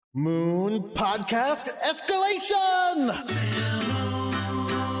Moon Podcast Escalation!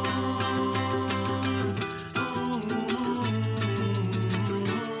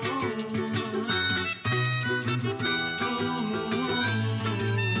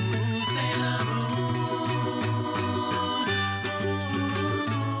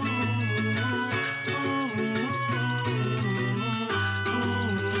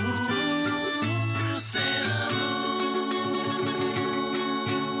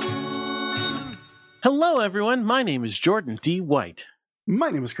 Hello, everyone. My name is Jordan D. White.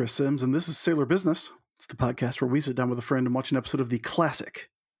 My name is Chris Sims, and this is Sailor Business. It's the podcast where we sit down with a friend and watch an episode of the classic,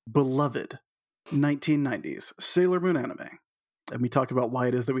 beloved 1990s Sailor Moon anime. And we talk about why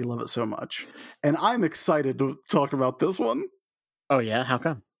it is that we love it so much. And I'm excited to talk about this one. Oh, yeah? How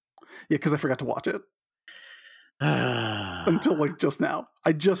come? Yeah, because I forgot to watch it. Until just now.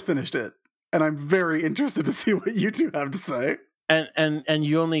 I just finished it. And I'm very interested to see what you two have to say. And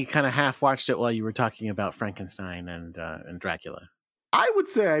you only kind of half watched it while you were talking about Frankenstein and Dracula. I would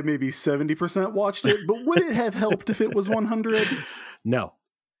say I maybe 70% watched it, but would it have helped if it was 100? No.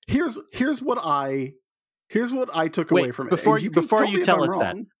 Here's what I took away from it. Before you tell us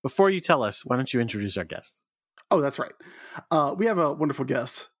wrong. before you tell us, why don't you introduce our guest? Oh, that's right. We have a wonderful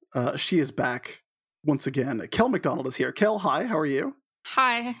guest. She is back once again. Kel McDonald is here. Kel, hi. How are you?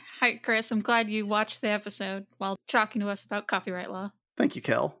 Hi, Chris. I'm glad you watched the episode while talking to us about copyright law. Thank you,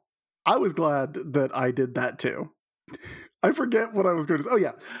 Kel. I was glad that I did that too. I forget what I was going to say. Oh,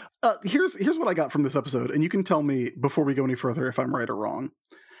 yeah. Here's what I got from this episode, and you can tell me before we go any further if I'm right or wrong.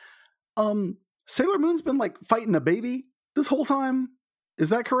 Sailor Moon's been fighting a baby this whole time. Is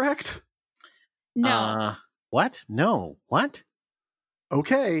that correct? No. What? No. What?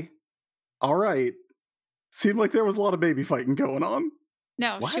 Okay. All right. Seemed like there was a lot of baby fighting going on.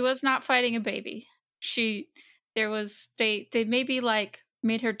 No, What? she was not fighting a baby. They maybe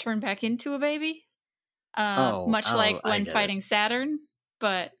made her turn back into a baby. Much like when fighting Saturn,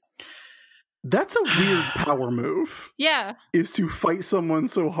 but That's a weird power move. yeah. Is to fight someone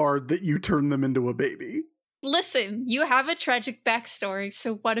so hard that you turn them into a baby. Listen, you have a tragic backstory,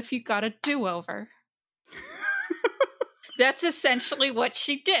 so what if you got a do-over? That's essentially what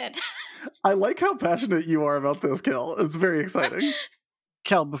she did. I like how passionate you are about this, Kel. It's very exciting.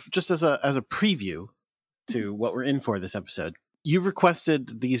 Kel, just as a preview to what we're in for this episode, you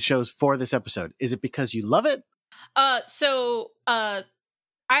requested these shows for this episode. Is it because you love it? I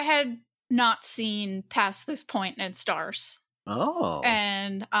had not seen past this point in Stars. Oh.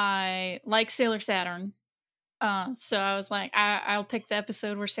 And I like Sailor Saturn. So I was like, I'll pick the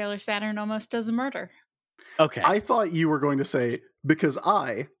episode where Sailor Saturn almost does a murder. Okay. I thought you were going to say, because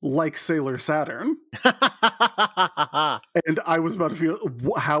I like Sailor Saturn. And I was about to feel,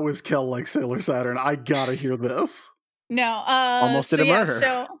 how is Kel like Sailor Saturn? I gotta hear this. No. Almost did a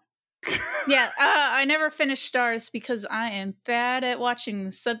murder. I never finished Stars because I am bad at watching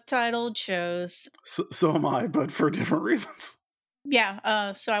subtitled shows. So am I, but for different reasons.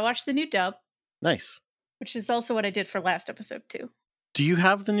 Yeah. So I watched the new dub, Nice. which is also what I did for last episode too. Do you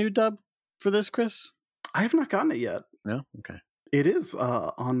have the new dub for this, Chris? I have not gotten it yet. No? Okay. It is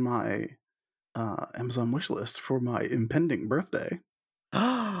on my Amazon wish list for my impending birthday.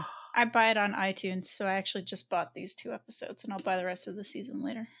 I buy it on iTunes, so I actually just bought these 2 episodes, and I'll buy the rest of the season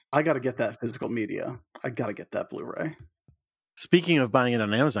later. I gotta get that physical media. I gotta get that Blu-ray. Speaking of buying it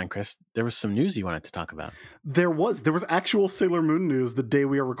on Amazon, Chris, there was some news you wanted to talk about. There was actual Sailor Moon news the day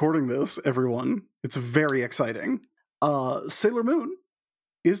we are recording this, everyone. It's very exciting. Sailor Moon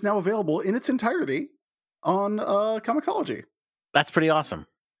is now available in its entirety on Comixology. That's pretty awesome.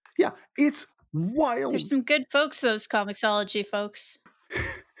 Yeah, it's wild. There's some good folks, those Comixology folks.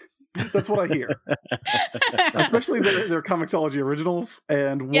 That's what I hear. Especially their Comixology originals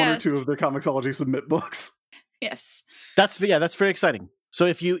and one or two of their Comixology submit books. Yes. That's very exciting. So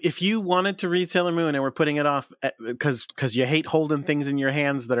if you wanted to read Sailor Moon and we're putting it off because you hate holding things in your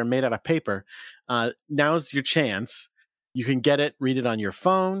hands that are made out of paper, now's your chance. You can get it, read it on your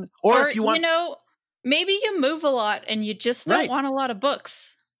phone, or if you want, maybe you move a lot and you just don't want a lot of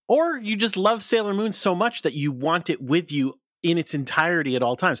books, or you just love Sailor Moon so much that you want it with you in its entirety at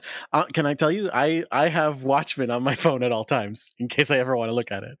all times. Can I tell you, I have Watchmen on my phone at all times in case I ever want to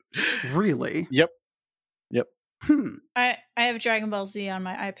look at it. Really? Yep. I have Dragon Ball Z on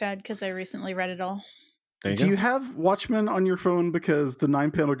my iPad because I recently read it all. Do you have Watchmen on your phone because the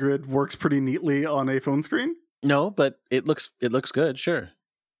 9-panel grid works pretty neatly on a phone screen? No, but it looks good. Sure.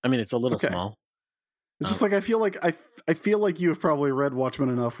 I mean, it's a little small. It's just I feel like you have probably read Watchmen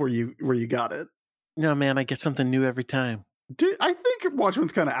enough where you got it. No, man, I get something new every time. I think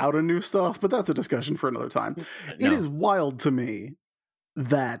Watchmen's kind of out of new stuff, but that's a discussion for another time. No. It is wild to me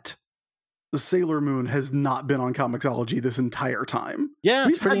that Sailor Moon has not been on Comixology this entire time. Yeah,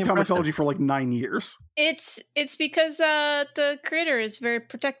 we've had Comixology for like 9 years. It's because the creator is very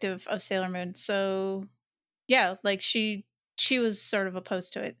protective of Sailor Moon. So yeah, like she was sort of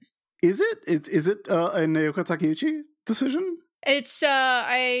opposed to it. Is it a Naoko Takeuchi decision? It's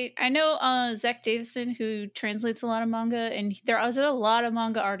I know Zach Davison, who translates a lot of manga, and there are a lot of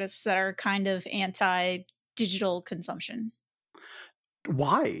manga artists that are kind of anti-digital consumption.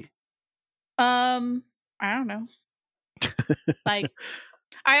 Why? I don't know. Like,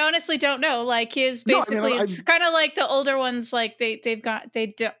 I honestly don't know. Like, it's basically it's kind of like the older ones. Like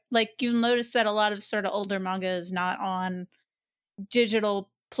like you notice that a lot of sort of older manga is not on digital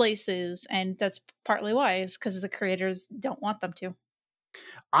places, and that's partly why is because the creators don't want them to.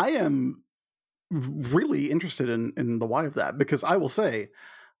 I am really interested in the why of that, because I will say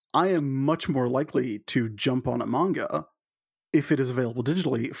I am much more likely to jump on a manga if it is available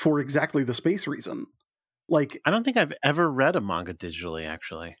digitally for exactly the space reason. Like, I don't think I've ever read a manga digitally,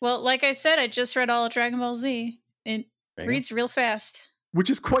 actually. Well, like I said, I just read all of Dragon Ball Z. It reads real fast. Which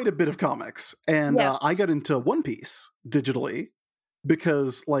is quite a bit of comics. And yes. I got into One Piece digitally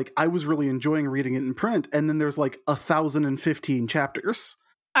because, like, I was really enjoying reading it in print, and then there's like 1,015 chapters.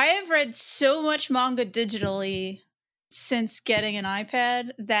 I have read so much manga digitally since getting an iPad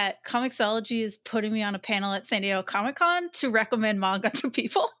that Comixology is putting me on a panel at San Diego Comic-Con to recommend manga to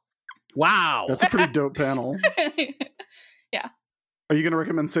people. Wow. That's a pretty dope panel. Yeah. Are you going to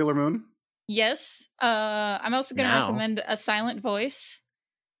recommend Sailor Moon? Yes. I'm also going to recommend A Silent Voice.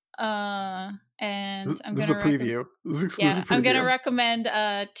 And this is a preview. This is exclusive preview. I'm going to recommend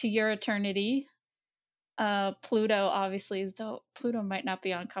To Your Eternity. Pluto, obviously, though Pluto might not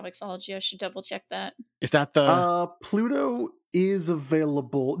be on Comixology. I should double check that. Is that the Pluto is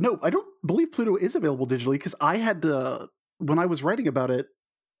available? No, I don't believe Pluto is available digitally, because I had to, when I was writing about it,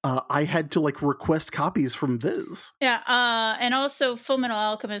 I had to like request copies from Viz. Yeah, and also Fullmetal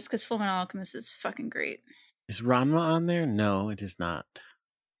Alchemist, because Fullmetal Alchemist is fucking great. Is Ranma on there? No, it is not.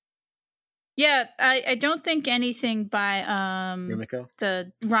 Yeah, I don't think anything by Rumiko?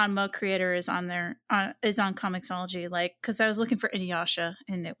 The Ranma creator is on there. Is on Comixology, like, because I was looking for Inuyasha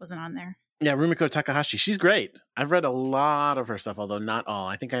and it wasn't on there. Yeah, Rumiko Takahashi. She's great. I've read a lot of her stuff, although not all.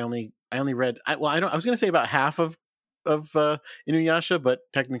 I think I only read. I was going to say about half of Inuyasha, but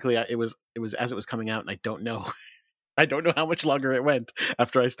technically it was as it was coming out, and I don't know. I don't know how much longer it went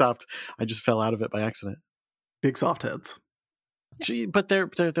after I stopped. I just fell out of it by accident. Big soft heads. But they're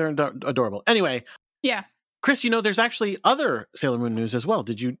adorable. Anyway, yeah. Chris, there's actually other Sailor Moon news as well.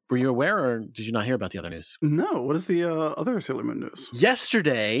 Were you aware, or did you not hear about the other news? No. What is the other Sailor Moon news?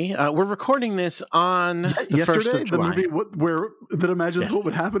 Yesterday, we're recording this on the 1st of July. The movie that imagines what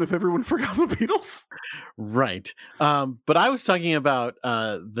would happen if everyone forgot the Beatles. Right. But I was talking about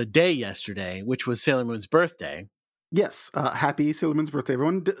the day yesterday, which was Sailor Moon's birthday. Yes. Happy Sailor Moon's birthday,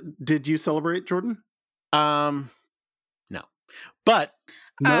 everyone. Did you celebrate, Jordan? No. But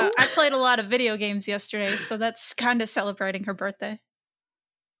no, I played a lot of video games yesterday, so that's kind of celebrating her birthday.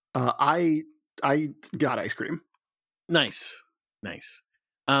 I got ice cream. Nice.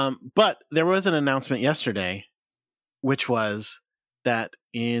 But there was an announcement yesterday, which was that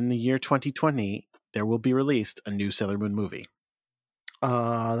in the year 2020, there will be released a new Sailor Moon movie.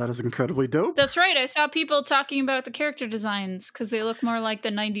 That is incredibly dope. That's right. I saw people talking about the character designs because they look more like the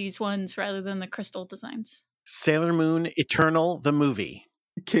 90s ones rather than the crystal designs. Sailor Moon Eternal, the movie.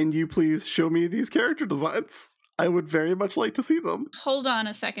 Can you please show me these character designs? I would very much like to see them. Hold on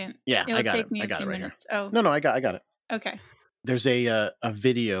a second. Yeah, I got it right minutes. Here. Oh. No, I got it. Okay. There's a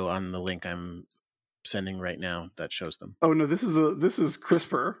video on the link I'm sending right now that shows them. Oh no, this is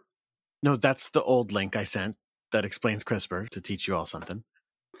CRISPR. No, that's the old link I sent that explains CRISPR to teach you all something.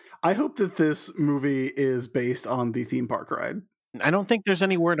 I hope that this movie is based on the theme park ride. I don't think there's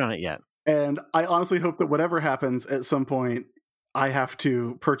any word on it yet. And I honestly hope that whatever happens at some point, I have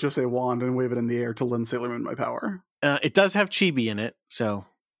to purchase a wand and wave it in the air to lend Sailor Moon my power. It does have Chibi in it, so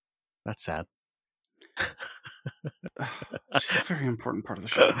that's sad. She's a very important part of the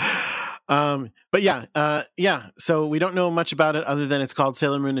show. But yeah. So we don't know much about it other than it's called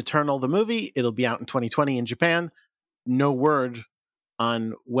Sailor Moon Eternal, the movie. It'll be out in 2020 in Japan. No word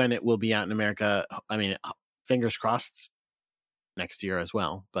on when it will be out in America. I mean, fingers crossed next year as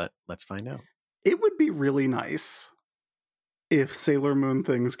well, but let's find out. It would be really nice if Sailor Moon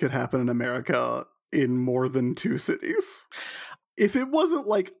things could happen in America in more than 2 cities. If it wasn't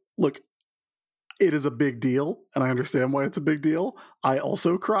like, look, it is a big deal, and I understand why it's a big deal. I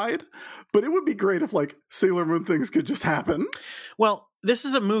also cried, but it would be great if like Sailor Moon things could just happen. Well, this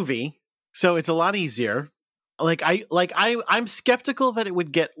is a movie, so it's a lot easier. I'm skeptical that it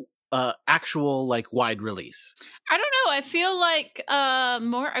would get actual like wide release. I don't know. I feel like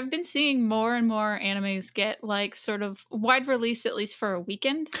I've been seeing more and more animes get like sort of wide release, at least for a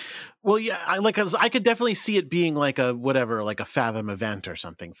weekend. Well, yeah, I could definitely see it being like a Fathom event or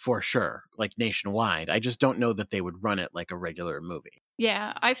something for sure, like nationwide. I just don't know that they would run it like a regular movie.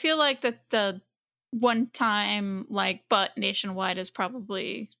 Yeah, I feel like that the one time but nationwide is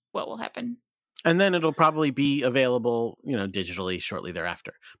probably what will happen. And then it'll probably be available, digitally shortly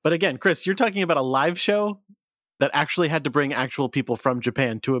thereafter. But again, Chris, you're talking about a live show that actually had to bring actual people from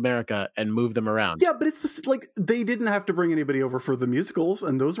Japan to America and move them around. Yeah, but it's this they didn't have to bring anybody over for the musicals,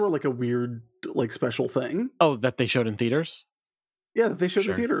 and those were like a weird special thing. Oh, that they showed in theaters? Yeah, that they showed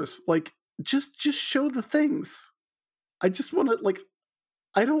in theaters. Like just show the things. I just want to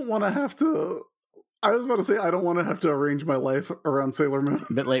I don't want to have to. I was about to say I don't want to have to arrange my life around Sailor Moon.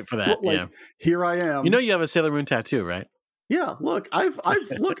 A bit late for that. But, here I am. You have a Sailor Moon tattoo, right? Yeah. Look, I've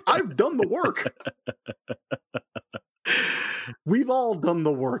done the work. We've all done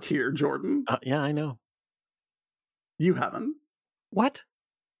the work here, Jordan. Yeah, I know. You haven't. What?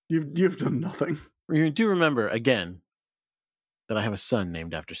 You've done nothing. You do remember again that I have a son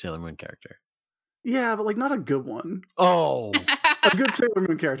named after Sailor Moon character. Yeah, but not a good one. Oh. A good Sailor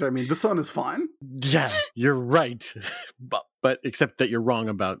Moon character. I mean, the sun is fine. Yeah, you're right. But except that you're wrong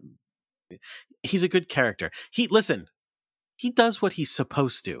about... He's a good character. He does what he's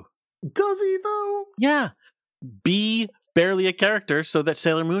supposed to. Does he, though? Yeah. Be barely a character so that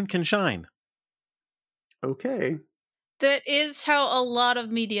Sailor Moon can shine. Okay. That is how a lot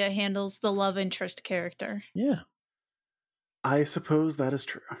of media handles the love interest character. Yeah. I suppose that is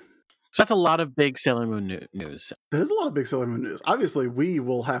true. So that's a lot of big Sailor Moon news. That is a lot of big Sailor Moon news. Obviously, we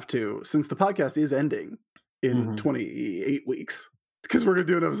will have to, since the podcast is ending in 28 weeks, because we're going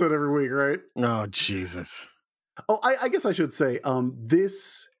to do an episode every week, right? Oh, Jesus. Oh, I guess I should say,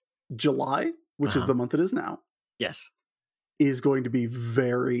 this July, which is the month it is now. Yes. Is going to be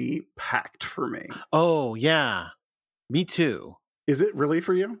very packed for me. Oh, yeah. Me too. Is it really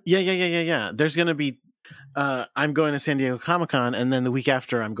for you? Yeah. There's going to be... I'm going to San Diego Comic-Con, and then the week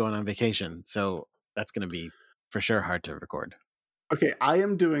after I'm going on vacation. So that's going to be for sure hard to record. Okay, I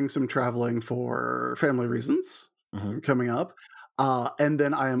am doing some traveling for family reasons coming up. And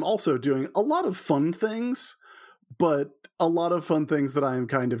then I am also doing a lot of fun things, but a lot of fun things that I am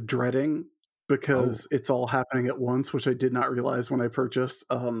kind of dreading because it's all happening at once, which I did not realize when I purchased,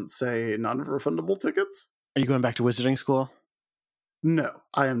 say, non-refundable tickets. Are you going back to wizarding school? No,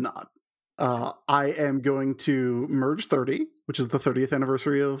 I am not. I am going to Merge 30, which is the 30th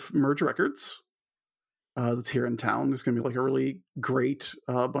anniversary of Merge Records. That's here in town. There's going to be a really great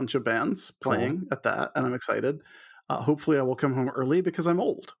bunch of bands playing at that, and I'm excited. Hopefully I will come home early because I'm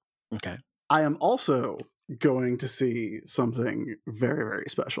old. Okay. I am also going to see something very, very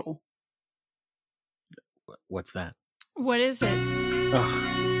special. What's that? What is it?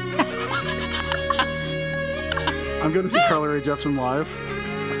 I'm going to see Carly Rae Jepsen live.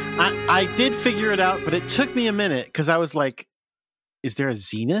 I did figure it out, but it took me a minute because I was like, is there a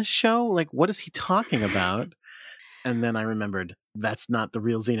Xena show? What is he talking about? And then I remembered that's not the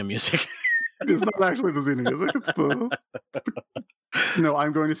real Xena music. It's not actually the Xena music. No,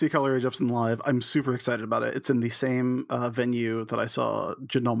 I'm going to see Carly Rae Jepsen live. I'm super excited about it. It's in the same venue that I saw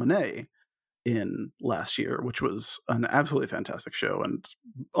Janelle Monáe in last year, which was an absolutely fantastic show and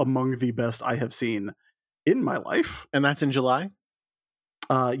among the best I have seen in my life. And that's in July?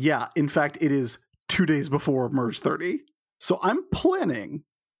 Yeah, in fact, it is 2 days before Merge 30. So I'm planning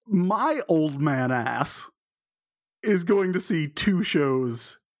my old man ass is going to see 2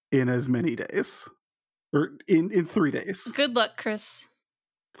 shows in as many days. Or in 3 days. Good luck, Chris.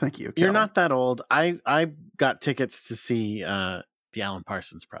 Thank you, Cal. You're not that old. I got tickets to see the Alan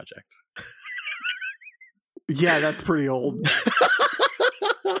Parsons Project. Yeah, that's pretty old.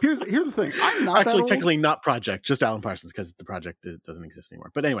 Here's the thing. I'm not actually technically not Project, just Alan Parsons, because the project doesn't exist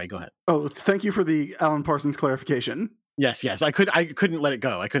anymore. But anyway, go ahead. Oh, thank you for the Alan Parsons clarification. Yes. I couldn't let it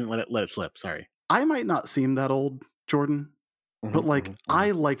go. I couldn't let it slip. Sorry. I might not seem that old, Jordan, but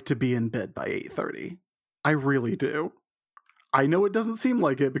I like to be in bed by 8:30. I really do. I know it doesn't seem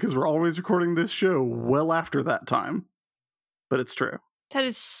like it because we're always recording this show well after that time, but it's true. That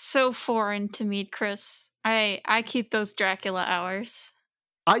is so foreign to me, Chris. I keep those Dracula hours.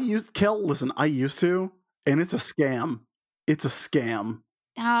 I used to, and it's a scam. It's a scam.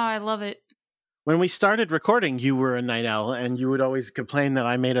 Oh, I love it. When we started recording, you were a night owl, and you would always complain that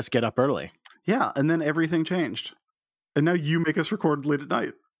I made us get up early. Yeah, and then everything changed. And now you make us record late at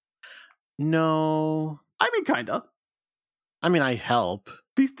night. No. I mean, kinda. I mean, I help.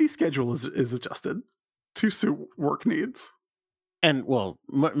 The schedule is adjusted. suit work needs. And well,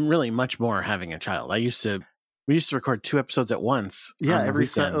 really much more having a child. We used to record 2 episodes at once. Yeah, every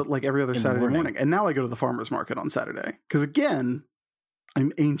other Saturday morning. And now I go to the farmer's market on Saturday. Because again,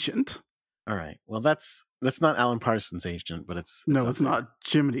 I'm ancient. All right. Well, that's not Alan Parsons' ancient, but it's no, it's not.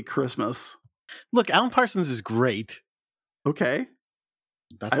 Jiminy Christmas. Look, Alan Parsons is great. Okay.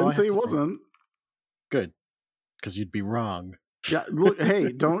 That's I didn't say he wasn't. Good. Because you'd be wrong. Yeah, look,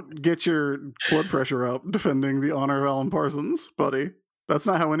 hey, don't get your blood pressure up defending the honor of Alan Parsons, buddy. That's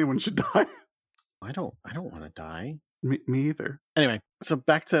not how anyone should die. I don't want to die. Me either. Anyway, so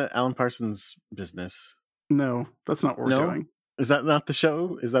back to Alan Parsons' business. No, that's not what we're doing. Is that not the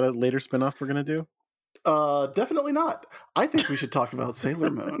show? Is that a later spinoff we're going to do? Definitely not. I think we should talk about Sailor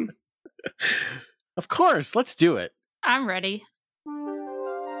Moon. Of course, let's do it. I'm ready.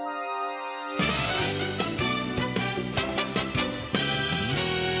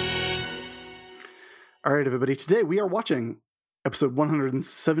 All right, everybody. Today we are watching episode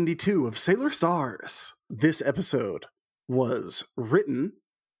 172 of Sailor Stars. This episode was written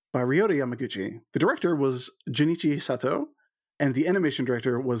by Ryota Yamaguchi. The director was Junichi Sato, and the animation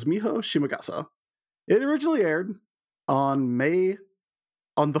director was Miho Shimagasa. It originally aired on the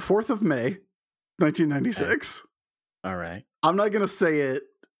 4th of May, 1996. Okay. All right. I'm not going to say it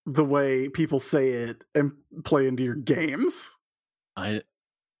the way people say it and play into your games.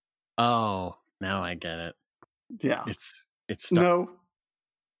 Now I get it. Yeah. It's No.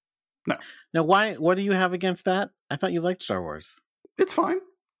 Now, what do you have against that? I thought you liked Star Wars. It's fine.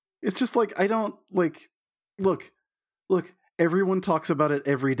 It's just like, I don't like, look, everyone talks about it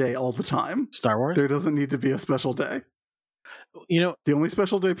every day, all the time. Star Wars? There doesn't need to be a special day. You know, the only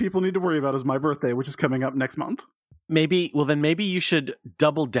special day people need to worry about is my birthday, which is coming up next month. Maybe you should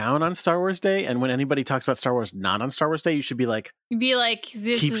double down on Star Wars Day, and when anybody talks about Star Wars not on Star Wars Day, you should be like,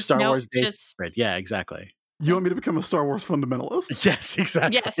 this keep is Star Wars Day separate. Yeah, exactly. You want me to become a Star Wars fundamentalist? Yes,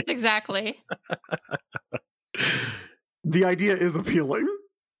 exactly. Yes, exactly. The idea is appealing.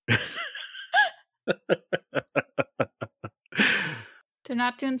 They're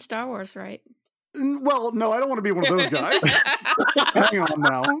not doing Star Wars right. Well, no, I don't want to be one of those guys. Hang on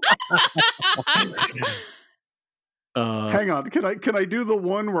now. Hang on. Can I do the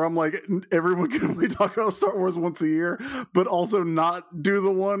one where I'm like, everyone can only talk about Star Wars once a year, but also not do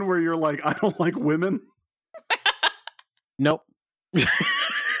the one where you're like, I don't like women? Nope.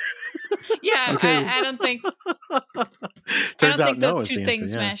 Yeah, okay. I don't think. Those two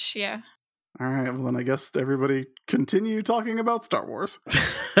things mesh. Yeah. All right. Well, then I guess everybody continue talking about Star Wars,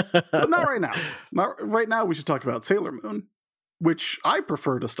 but not right now. Not right now. We should talk about Sailor Moon, which I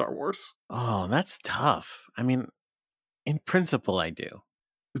prefer to Star Wars. Oh, that's tough. I mean, in principle, I do.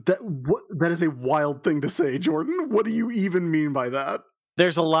 That is a wild thing to say, Jordan. What do you even mean by that?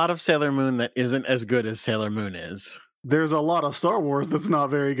 There's a lot of Sailor Moon that isn't as good as Sailor Moon is. There's a lot of Star Wars that's not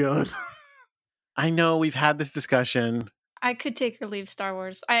very good. I know, we've had this discussion. I could take or leave Star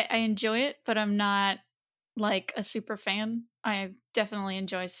Wars. I enjoy it, but I'm not like a super fan. I definitely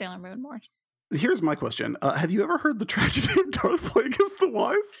enjoy Sailor Moon more. Here's my question. Have you ever heard the tragedy of Darth Plagueis the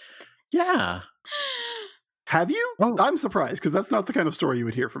Wise? Yeah. Have you? Oh. I'm surprised, because that's not the kind of story you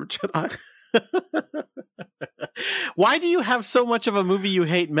would hear from a Jedi. Why do you have so much of a movie you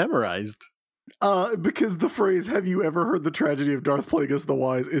hate memorized? Because the phrase, have you ever heard the tragedy of Darth Plagueis the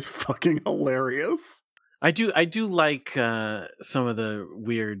Wise, is fucking hilarious. I do like some of the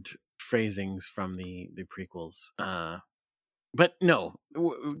weird phrasings from the prequels. But no,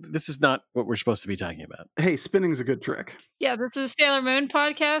 this is not what we're supposed to be talking about. Hey, spinning's a good trick. Yeah, this is a Sailor Moon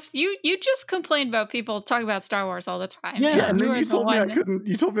podcast. You just complained about people talking about Star Wars all the time. Yeah, and then you told me I couldn't.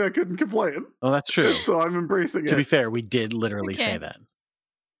 You told me I couldn't complain. Oh, that's true. So I'm embracing it. To be fair, we did literally say that.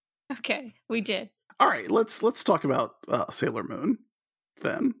 Okay, we did. All right, let's talk about Sailor Moon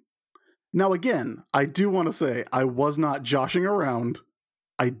then. Now, again, I do want to say I was not joshing around.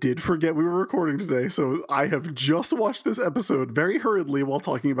 I did forget we were recording today, so I have just watched this episode very hurriedly while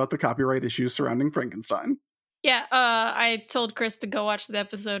talking about the copyright issues surrounding Frankenstein. Yeah, I told Chris to go watch the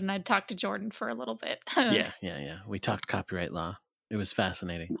episode, and I talked to Jordan for a little bit. Yeah. We talked copyright law. It was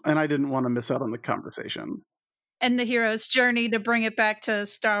fascinating. And I didn't want to miss out on the conversation. And the hero's journey to bring it back to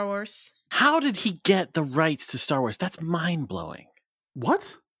Star Wars. How did he get the rights to Star Wars? That's mind-blowing.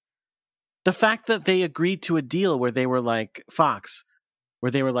 What? The fact that they agreed to a deal where they were like, Fox,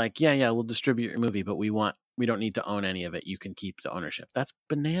 where they were like, yeah, we'll distribute your movie, but we don't need to own any of it. You can keep the ownership. That's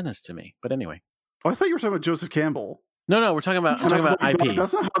bananas to me. But anyway. Oh, I thought you were talking about Joseph Campbell. No, we're talking about IP.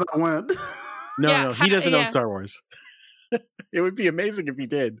 That's not how that went. No, he doesn't own Star Wars. It would be amazing if he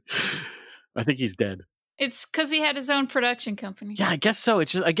did. I think he's dead. It's because he had his own production company. Yeah, I guess so.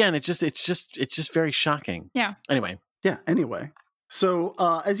 It's just very shocking. Yeah. Anyway. Yeah. Anyway, so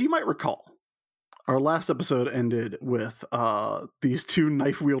as you might recall, our last episode ended with these two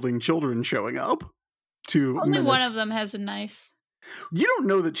knife-wielding children showing up to Only one of them has a knife. You don't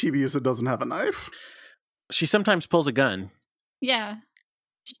know that Chibiusa doesn't have a knife. She sometimes pulls a gun. Yeah.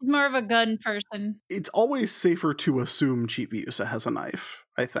 She's more of a gun person. It's always safer to assume Chibiusa has a knife,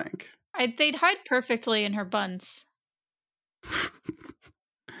 I think. They'd hide perfectly in her buns.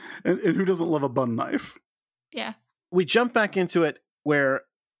 and who doesn't love a bun knife? Yeah. We jump back into it where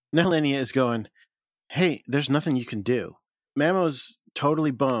Nehelenia is going, hey, there's nothing you can do. Mamo's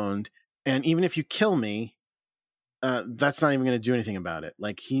totally boned, and even if you kill me, that's not even going to do anything about it.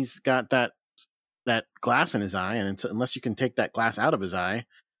 Like, he's got that glass in his eye, and unless you can take that glass out of his eye...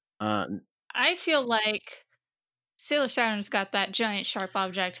 I feel like Sailor Saturn's got that giant sharp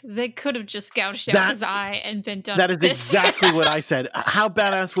object. They could have just gouged out his eye and been done with this. That is exactly what I said. How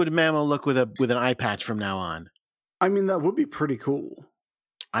badass would Mamo look with an eye patch from now on? I mean, that would be pretty cool.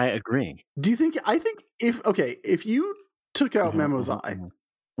 I agree. Do you think... I think if you took out Mamo's eye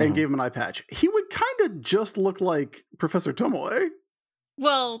and gave him an eye patch, he would kind of just look like Professor Tomoe.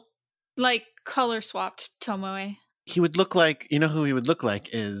 Well, like color-swapped Tomoe. He would look like... You know who he would look like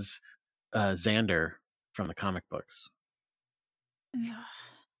is Xander from the comic books.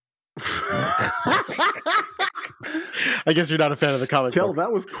 I guess you're not a fan of the comic books.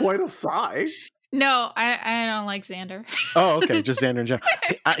 That was quite a sigh. No, I don't like Xander. Oh, okay. Just Xander in general.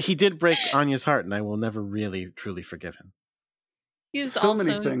 He did break Anya's heart, and I will never really, truly forgive him. He's so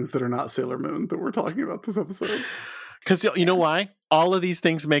many things that are not Sailor Moon that we're talking about this episode. Because you know why? All of these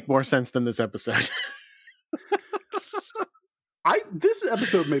things make more sense than this episode. This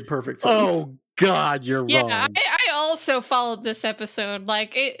episode made perfect sense. Oh, God, you're wrong. Yeah, I also followed this episode.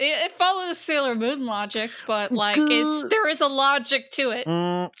 Like, it follows Sailor Moon logic, but, like, there is a logic to it.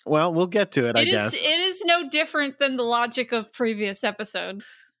 Well, we'll get to it, I guess. It is no different than the logic of previous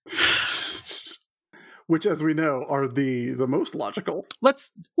episodes. Which, as we know, are the most logical.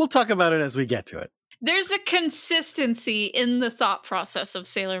 We'll talk about it as we get to it. There's a consistency in the thought process of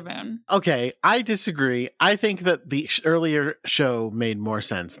Sailor Moon. Okay, I disagree. I think that the earlier show made more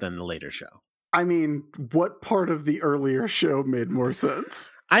sense than the later show. I mean, what part of the earlier show made more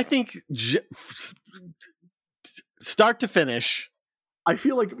sense? I think start to finish. I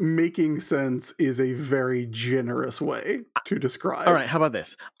feel like making sense is a very generous way to describe. All right, how about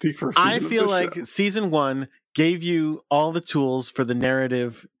this? The first season I feel like show. season 1 gave you all the tools for the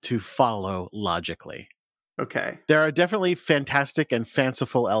narrative to follow logically. Okay. There are definitely fantastic and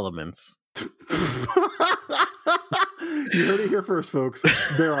fanciful elements. You heard it here first, folks.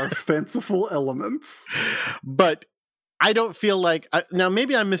 There are fanciful elements. But I don't feel like... now,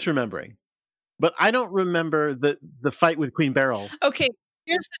 maybe I'm misremembering. But I don't remember the fight with Queen Beryl. Okay,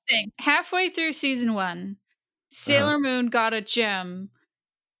 here's the thing. Halfway through season 1, Sailor Moon got a gem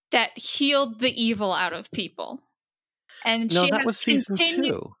that healed the evil out of people. And that was season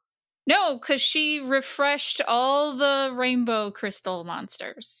 2. No, because she refreshed all the rainbow crystal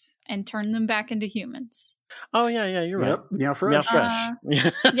monsters and turned them back into humans. Oh, yeah, you're right. Yep. Meow Fresh.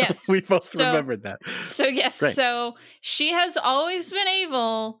 Yes. We both remembered that. So, yes. Great. So she has always been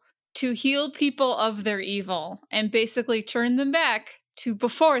able to heal people of their evil and basically turn them back to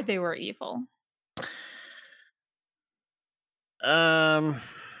before they were evil.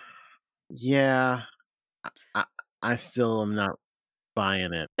 Yeah. I still am not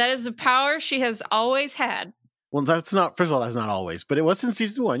buying it. That is a power she has always had. Well, first of all, that's not always, but it was in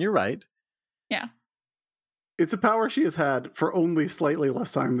season 1. You're right. Yeah. It's a power she has had for only slightly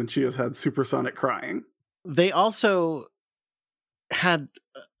less time than she has had supersonic crying. They also had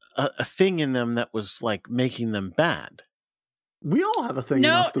a thing in them that was like making them bad. We all have a thing in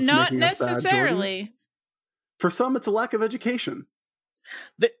us that's making us bad. Not necessarily. For some, it's a lack of education.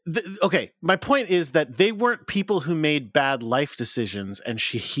 Okay, my point is that they weren't people who made bad life decisions and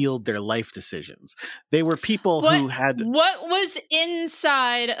she healed their life decisions. They were people who had... What was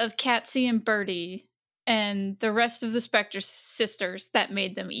inside of Catsy and Birdie and the rest of the Spectre sisters that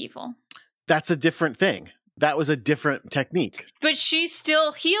made them evil? That's a different thing. That was a different technique. But she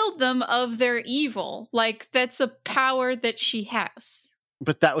still healed them of their evil. Like, that's a power that she has.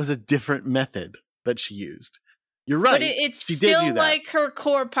 But that was a different method that she used. You're right. But it's still like her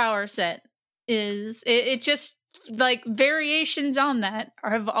core power set is. It just, like, variations on that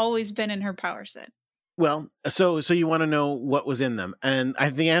have always been in her power set. Well, so you want to know what was in them. And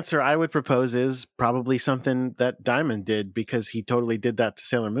the answer I would propose is probably something that Diamond did, because he totally did that to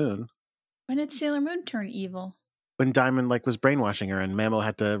Sailor Moon. When did Sailor Moon turn evil? When Diamond was brainwashing her and Mamo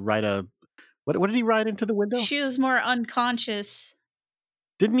had to write a What did he ride into the window? She was more unconscious.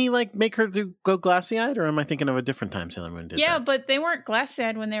 Didn't he like make her go glassy-eyed, or am I thinking of a different time Sailor Moon did that? Yeah, but they weren't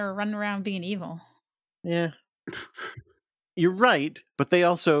glassy-eyed when they were running around being evil. Yeah. You're right, but they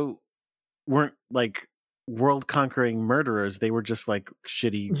also weren't like world-conquering murderers. They were just like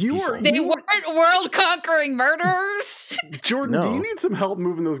shitty people. They weren't world-conquering murderers. Jordan, do you need some help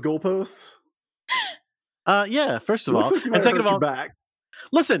moving those goalposts? Yeah, first of all. Like and second of all, back.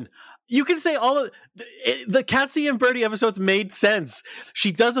 Listen, you can say all of the Catsy and Birdie episodes made sense.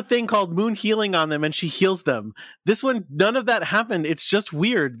 She does a thing called moon healing on them and she heals them. This one, none of that happened. It's just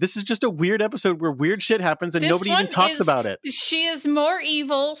weird. This is just a weird episode where weird shit happens and nobody even talks about it. She is more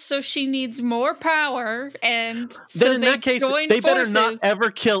evil, so she needs more power. And so then in that case, they better not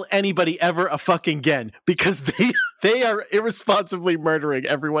ever kill anybody ever a fucking again, because they are irresponsibly murdering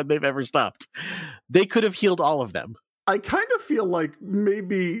everyone they've ever stopped. They could have healed all of them. I kind of feel like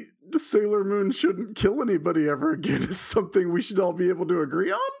maybe Sailor Moon shouldn't kill anybody ever again is something we should all be able to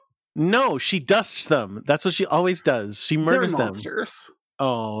agree on? No, she dusts them. That's what she always does. She murders them. Monsters.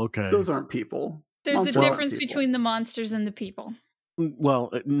 Oh, okay. Those aren't people. There's monsters a difference between the monsters and the people.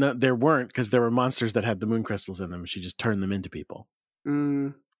 Well, no, there weren't, because there were monsters that had the moon crystals in them. She just turned them into people.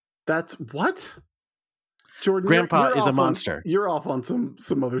 That's what? Jordan, Grandpa is a monster. You're off on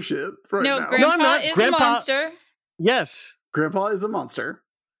some other shit right now. Grandpa is a monster. Yes. Grandpa is a monster.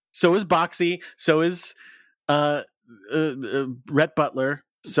 So is Boxy. So is Rhett Butler.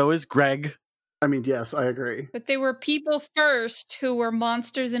 So is Greg. I mean, yes, I agree. But they were people first who were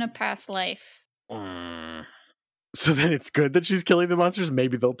monsters in a past life. So then it's good that she's killing the monsters?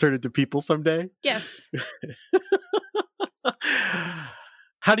 Maybe they'll turn into people someday? Yes.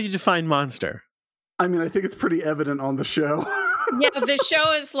 How do you define monster? I mean, I think it's pretty evident on the show. Yeah, the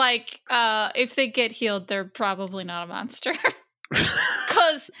show is like, if they get healed, they're probably not a monster.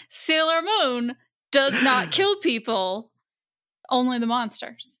 Because Sailor Moon does not kill people, only the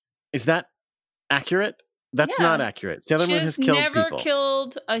monsters. Is that accurate? That's not accurate. Sailor Moon has killed people. Never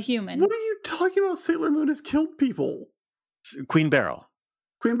killed a human. What are you talking about? Sailor Moon has killed people. Queen Beryl.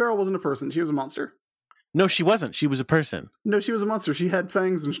 Queen Beryl wasn't a person. She was a monster. No, she wasn't. She was a person. No, she was a monster. She had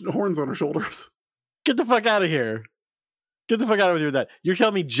fangs and horns on her shoulders. Get the fuck out of here. Get the fuck out of here with that. You're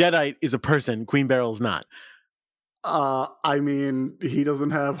telling me Jadeite is a person, Queen Beryl's not. I mean, he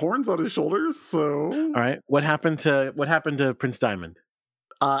doesn't have horns on his shoulders, so. All right. What happened to Prince Diamond?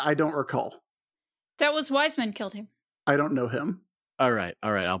 I don't recall. That was Wiseman killed him. I don't know him. All right,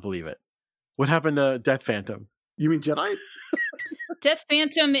 I'll believe it. What happened to Death Phantom? You mean Jedi? Death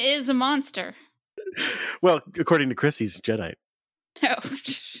Phantom is a monster. Well, according to Chris, he's Jedi. Oh.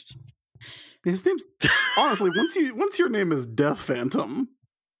 His name's honestly, once your name is Death Phantom.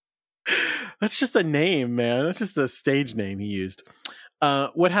 That's just a name, man. That's just a stage name he used.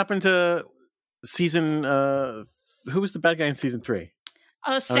 What happened to season who was the bad guy in season 3?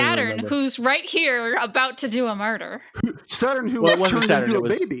 Saturn, who's right here about to do a murder. Saturn, who was turned into a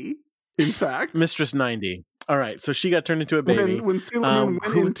baby, in fact. Mistress 90. All right, so she got turned into a baby. When Sailor Moon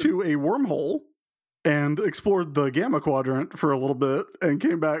went into a wormhole and explored the Gamma Quadrant for a little bit and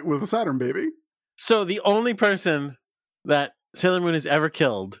came back with a Saturn baby. So the only person that Sailor Moon has ever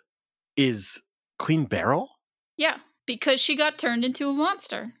killed is Queen Beryl? Yeah, because she got turned into a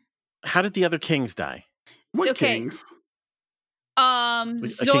monster. How did the other kings die? What kings?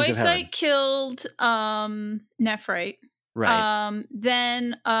 Zoisite killed Nephrite. Right.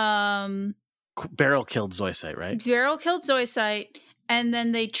 Then Beryl killed Zoisite, right? Beryl killed Zoisite, and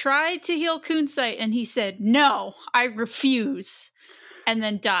then they tried to heal Kunzite, and he said, "No, I refuse," and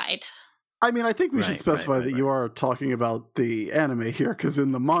then died. I mean, I think we should specify that you are talking about the anime here, because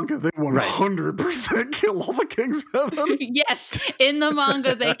in the manga, they 100% kill all the kings of heaven. Yes, in the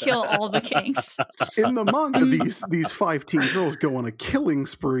manga, they kill all the kings. In the manga, these 5 teen girls go on a killing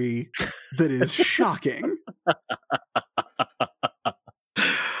spree that is shocking.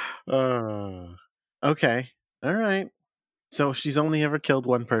 Okay. All right. So she's only ever killed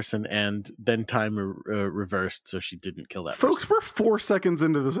one person, and then time reversed, so she didn't kill that Folks, person. we're 4 seconds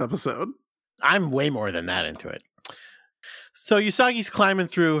into this episode. I'm way more than that into it. So Usagi's climbing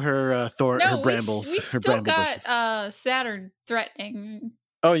through her her brambles. We still got Saturn threatening.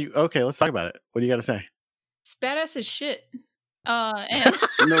 Oh, okay. Let's talk about it. What do you got to say? It's badass as shit. And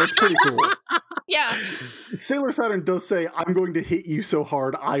no, it's pretty cool. Yeah. Sailor Saturn does say, "I'm going to hit you so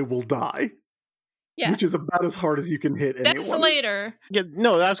hard I will die." Yeah. Which is about as hard as you can hit anyone. That's later. Yeah,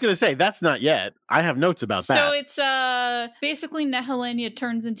 no, I was going to say, that's not yet. I have notes about that. So it's basically Nehelenia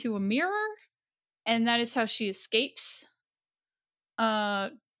turns into a mirror, and that is how she escapes.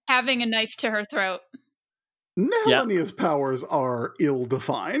 Having a knife to her throat. Nehelenia's powers are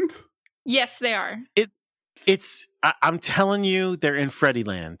ill-defined. Yes, they are. I'm telling you, they're in Freddy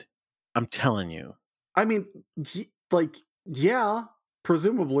Land. I'm telling you. I mean, yeah,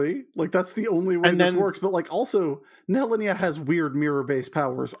 presumably. Like, that's the only way this works. But, like, also, Nehelinia has weird mirror-based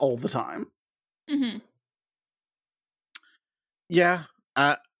powers all the time. Mm-hmm. Yeah,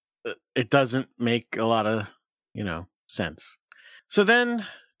 it doesn't make a lot of, sense. So then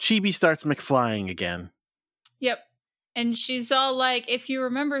Chibi starts McFlying again. Yep. And she's all like, if you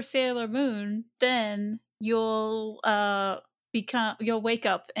remember Sailor Moon, then you'll wake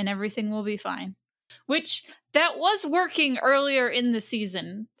up and everything will be fine. Which that was working earlier in the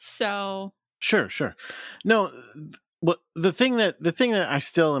season. So Sure. No, the thing that I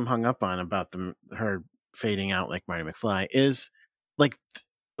still am hung up on about her fading out like Marty McFly is like,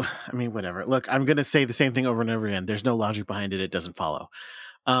 I mean, whatever. Look, I'm going to say the same thing over and over again. There's no logic behind it. It doesn't follow.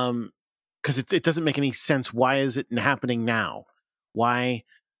 Because it doesn't make any sense. Why is it happening now? Why?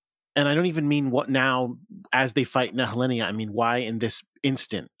 And I don't even mean what now as they fight Nehelinia. I mean, why in this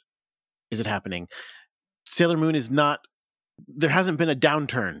instant is it happening? Sailor Moon is not, there hasn't been a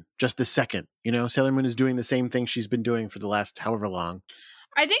downturn just this second. Sailor Moon is doing the same thing she's been doing for the last however long.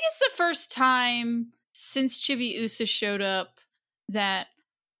 I think it's the first time since Chibi Usa showed up that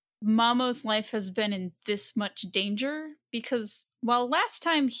Mamo's life has been in this much danger, because while last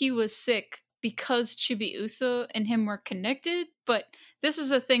time he was sick because Chibi Usa and him were connected, but this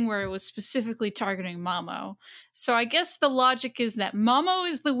is a thing where it was specifically targeting Mamo. So I guess the logic is that Mamo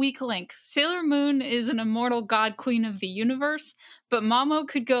is the weak link. Sailor Moon is an immortal god queen of the universe, but Mamo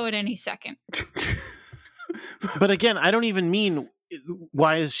could go at any second. But again, I don't even mean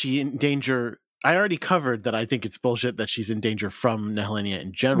why is she in danger. I already covered that I think it's bullshit that she's in danger from Nehelinia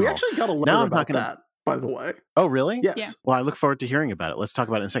in general. We actually got a letter about that, by the way. Oh, really? Yes. Yeah. Well, I look forward to hearing about it. Let's talk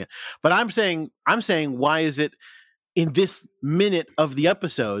about it in a second. But I'm saying, why is it in this minute of the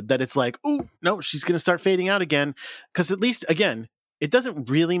episode that it's like, oh, no, she's going to start fading out again? Because at least, again, it doesn't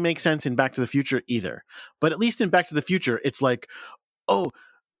really make sense in Back to the Future either. But at least in Back to the Future, it's like, oh,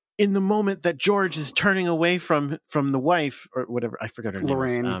 in the moment that George is turning away from the wife or whatever, I forgot her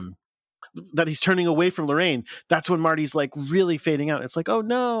Lorraine. name. That he's turning away from Lorraine, that's when Marty's like really fading out. It's like, oh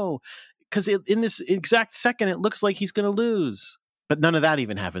no, because in this exact second, it looks like he's going to lose. But none of that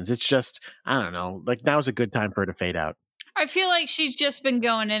even happens. It's just, I don't know, like now's a good time for her to fade out. I feel like she's just been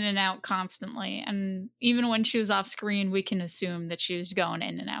going in and out constantly. And even when she was off screen, we can assume that she was going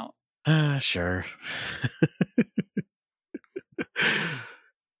in and out. Sure.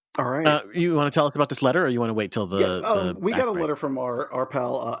 All right. You want to tell us about this letter, or you want to wait till the? Yes, we got a letter from our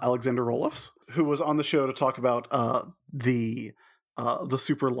pal Alexander Roloffs, who was on the show to talk about the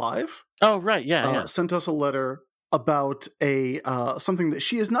Super Live. Oh, right, yeah. Sent us a letter about something that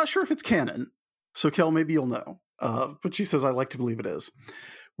she is not sure if it's canon. So, Kel, maybe you'll know. But she says, I like to believe it is.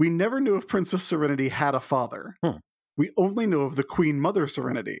 We never knew if Princess Serenity had a father. We only know of the Queen Mother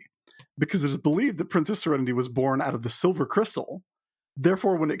Serenity, because it is believed that Princess Serenity was born out of the silver crystal.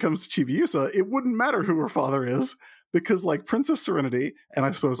 Therefore, when it comes to Chibiusa, it wouldn't matter who her father is, because like Princess Serenity, and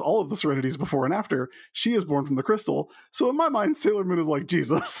I suppose all of the Serenities before and after, she is born from the crystal. So in my mind, Sailor Moon is like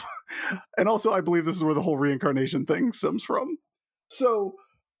Jesus. And also, I believe this is where the whole reincarnation thing stems from. So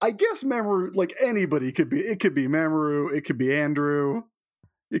I guess Mamoru, like anybody could be. It could be Mamoru, it could be Andrew,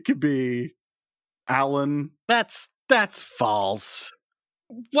 it could be Alan. That's false.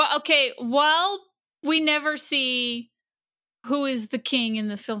 Well, okay, well, we never see who is the king in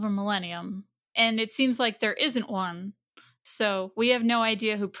the Silver Millennium, and it seems like there isn't one. So we have no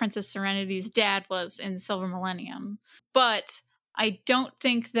idea who Princess Serenity's dad was in Silver Millennium. But I don't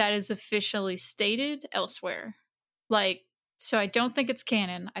think that is officially stated elsewhere. So I don't think it's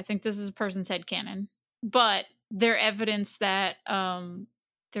canon. I think this is a person's headcanon. But their evidence that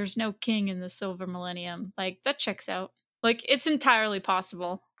there's no king in the Silver Millennium, that checks out. It's entirely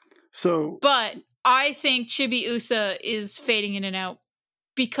possible. But I think Chibi Usa is fading in and out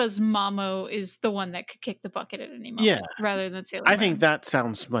because Mamo is the one that could kick the bucket at any moment, rather than Sailor Moon. I think that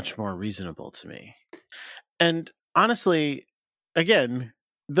sounds much more reasonable to me. And honestly, again,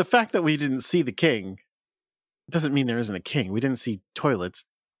 the fact that we didn't see the king doesn't mean there isn't a king. We didn't see toilets.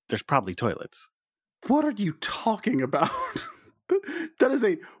 There's probably toilets. What are you talking about? That is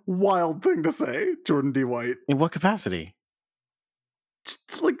a wild thing to say, Jordan D. White. In what capacity?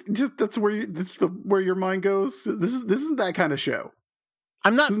 That's where your mind goes. This isn't that kind of show.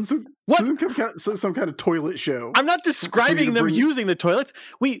 I'm not. This isn't some kind of toilet show. I'm not describing them using the toilets.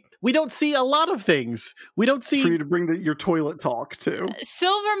 We don't see a lot of things. We don't see for you to bring your toilet talk to.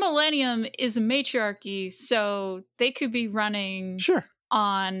 Silver Millennium is a matriarchy, so they could be running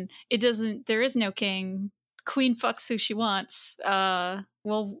on. It doesn't. There is no king. Queen fucks who she wants.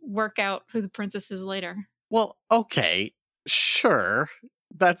 we'll work out who the princess is later. Well, okay, sure,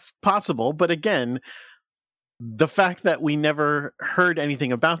 that's possible, but again, the fact that we never heard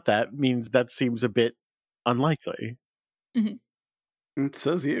anything about that means that seems a bit unlikely. Mm-hmm. It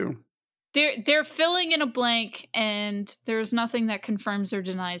says you. They're filling in a blank, and there's nothing that confirms or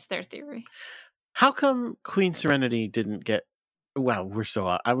denies their theory. How come Queen Serenity didn't get... Wow, we're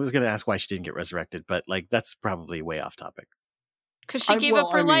so... I was going to ask why she didn't get resurrected, but like that's probably way off topic. Because she gave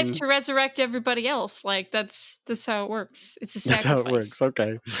up her life to resurrect everybody else. Like that's how it works. It's a sacrifice. That's how it works.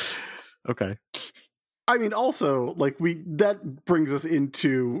 Okay. I mean, also, like that brings us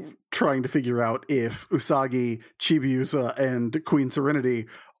into trying to figure out if Usagi, Chibiusa, and Queen Serenity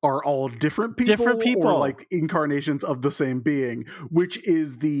are all different people, or like incarnations of the same being, which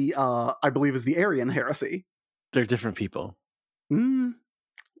is the I believe is the Aryan heresy. They're different people.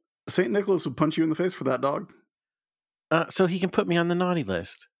 Saint Nicholas would punch you in the face for that, dog. So he can put me on the naughty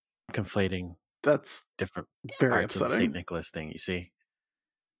list. Conflating. That's different. Very upsetting. Saint Nicholas thing. You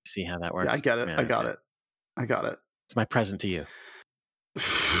see how that works. Yeah, I get it. Man, I got it. It's my present to you.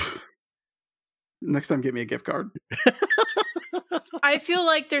 Next time, get me a gift card. I feel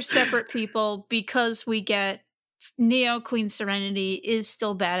like they're separate people because we get Neo Queen Serenity is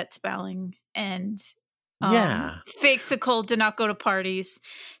still bad at spelling and Fakesicle did not go to parties.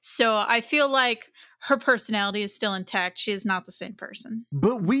 So I feel like her personality is still intact. She is not the same person.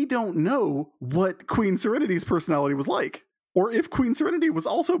 But we don't know what Queen Serenity's personality was like, or if Queen Serenity was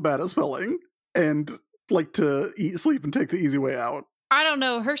also bad at spelling and like to eat, sleep, and take the easy way out. I don't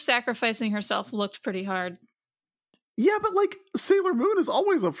know. Her sacrificing herself looked pretty hard. Yeah, but like Sailor Moon is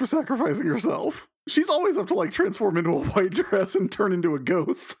always up for sacrificing herself. She's always up to like transform into a white dress and turn into a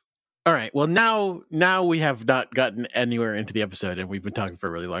ghost. All right. Well, now we have not gotten anywhere into the episode, and we've been talking for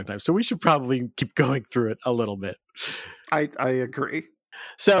a really long time, so we should probably keep going through it a little bit. I agree.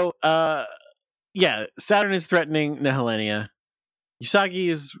 So, Saturn is threatening Nehelenia. Usagi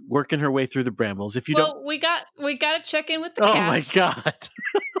is working her way through the brambles. We got to check in with the cats. Oh my god!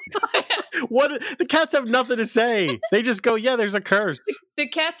 What? The cats have nothing to say. They just go, "Yeah, there's a curse." The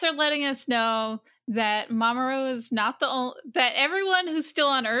cats are letting us know that Mamoru is not the only, that everyone who's still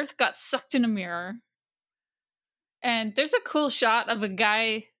on Earth got sucked in a mirror. And there's a cool shot of a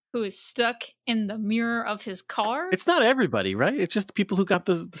guy who is stuck in the mirror of his car. It's not everybody, right? It's just the people who got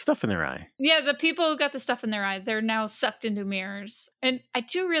the stuff in their eye. Yeah, the people who got the stuff in their eye, they're now sucked into mirrors. And I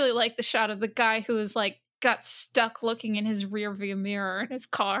do really like the shot of the guy who is like got stuck looking in his rear view mirror in his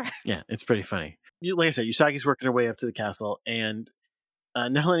car. Yeah, it's pretty funny. Like I said, Usagi's working her way up to the castle, and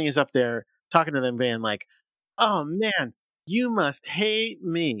Nehelenia is up there talking to them, being like, "Oh man, you must hate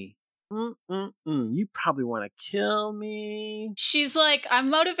me. You probably want to kill me." She's like, "I'm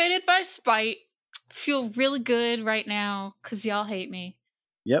motivated by spite. Feel really good right now because y'all hate me."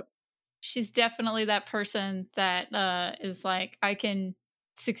 Yep. She's definitely that person that is like, I can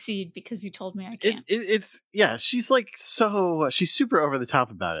succeed because you told me I can't. She's like she's super over the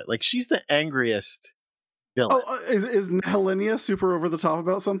top about it. Like she's the angriest villain. Oh, is Nehelenia super over the top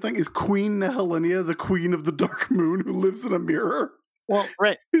about something? Is Queen Nehelenia the queen of the dark moon who lives in a mirror? Well,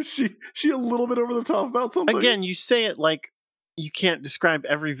 right. Is she a little bit over the top about something? Again, you say it like you can't describe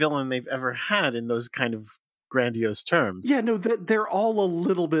every villain they've ever had in those kind of grandiose terms. Yeah, no, they're all a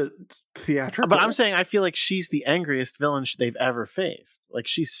little bit theatrical. But I'm saying I feel like she's the angriest villain they've ever faced. Like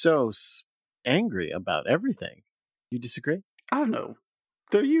she's so angry about everything. You disagree? I don't know.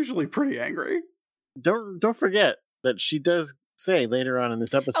 They're usually pretty angry. Don't forget that she does say later on in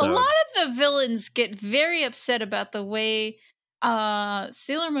this episode. A lot of the villains get very upset about the way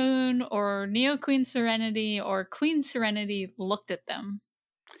Sailor Moon or Neo Queen Serenity or Queen Serenity looked at them.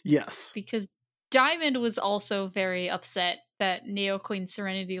 Yes. Because Diamond was also very upset that Neo Queen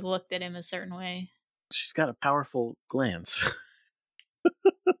Serenity looked at him a certain way. She's got a powerful glance.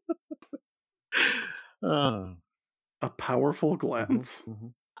 A powerful glance. Mm-hmm.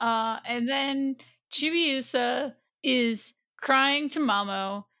 And then Chibiusa is crying to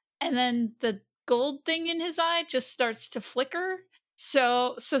Mamo, and then the gold thing in his eye just starts to flicker.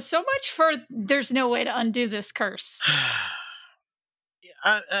 So much for there's no way to undo this curse.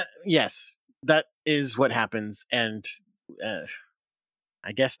 Yes, that is what happens, and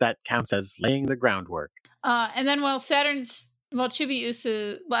I guess that counts as laying the groundwork. And then while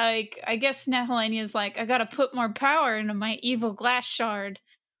Chibiusa, like, I guess Nehelenia's like, I gotta put more power into my evil glass shard.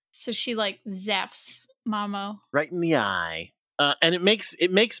 So she like zaps Mamo right in the eye, and it makes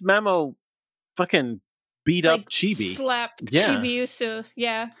Mamo fucking beat up Chibi. Slap Chibiusa.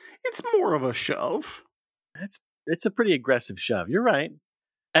 Yeah, it's more of a shove. It's a pretty aggressive shove. You're right.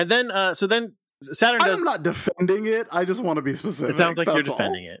 And then so then Saturn does. I'm not defending it. I just want to be specific. It sounds like you're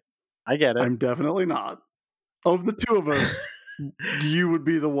defending it. I get it. I'm definitely not. Of the two of us, you would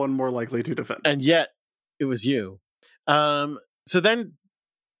be the one more likely to defend. And yet, it was you. So then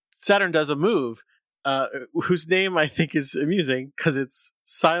Saturn does a move, whose name I think is amusing because it's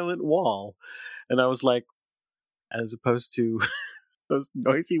Silent Wall. And I was like, as opposed to those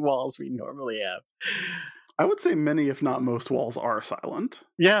noisy walls we normally have. I would say many, if not most, walls are silent.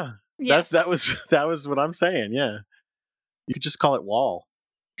 Yeah. Yes. That was what I'm saying. Yeah. You could just call it wall.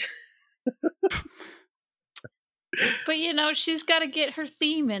 But she's got to get her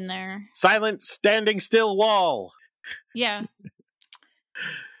theme in there. Silent, standing still wall. Yeah.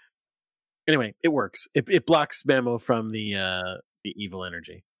 Anyway, it works. It blocks Mamo from the evil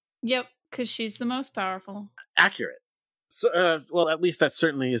energy. Yep, because she's the most powerful. Accurate. So, well, at least that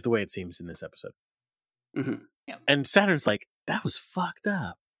certainly is the way it seems in this episode. Mm-hmm. Yep. And Saturn's like, that was fucked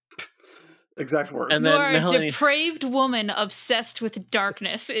up. Exact words. And then you're a depraved woman obsessed with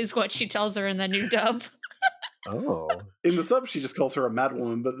darkness is what she tells her in the new dub. Oh. In the sub, she just calls her a mad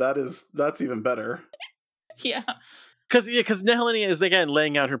woman, but that's even better. Yeah. Because Nehelenia is, again,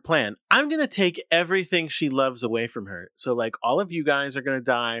 laying out her plan. I'm going to take everything she loves away from her. So, like, all of you guys are going to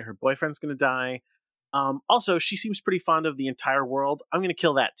die. Her boyfriend's going to die. Also, she seems pretty fond of the entire world. I'm going to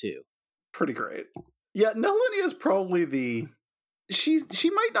kill that, too. Pretty great. Yeah, Nehelenia is probably She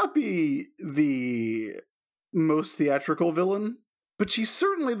might not be the most theatrical villain, but she's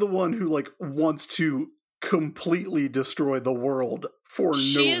certainly the one who, like, wants to completely destroy the world for no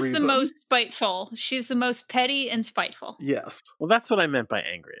reason. She is the most spiteful. She's the most petty and spiteful. Yes. Well, that's what I meant by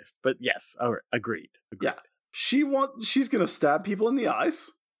angriest. But yes, agreed. Yeah. She's going to stab people in the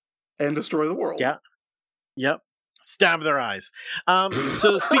eyes and destroy the world. Yeah. Yep. Stab their eyes.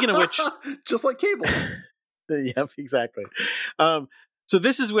 So speaking of which... Just like Cable. Yep, exactly. So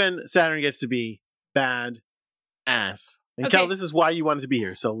this is when Saturn gets to be bad ass. And Kel, this is why you wanted to be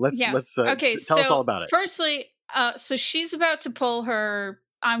here. So let's tell us all about it. Firstly, so she's about to pull her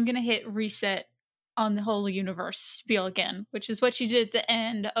I'm going to hit reset on the whole universe spiel again, which is what she did at the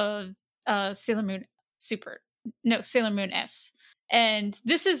end of Sailor Moon Sailor Moon S. And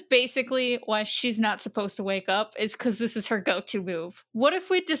this is basically why she's not supposed to wake up, is because this is her go-to move. What if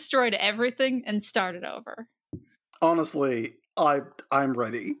we destroyed everything and started over? Honestly, I'm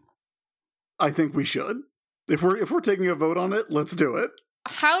ready. I think we should. If we're taking a vote on it, let's do it.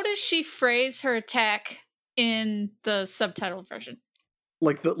 How does she phrase her attack in the subtitled version?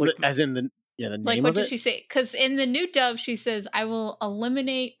 As in the name like, what of does it? she say? Because in the new dub, she says, "I will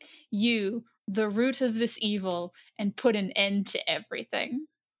eliminate you, the root of this evil, and put an end to everything."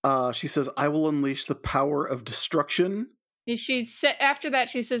 She says, "I will unleash the power of destruction." After that,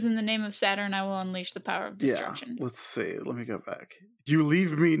 she says, "In the name of Saturn, I will unleash the power of destruction." Yeah, let's see. Let me go back. "You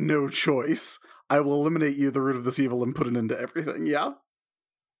leave me no choice. I will eliminate you, the root of this evil, and put an end to everything." Yeah?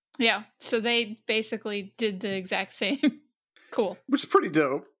 Yeah, so they basically did the exact same. Cool. Which is pretty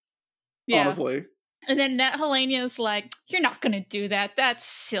dope. Yeah. Honestly. And then Nehelenia's like, "You're not going to do that. That's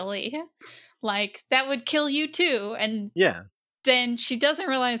silly. Like, that would kill you too." And yeah. Then she doesn't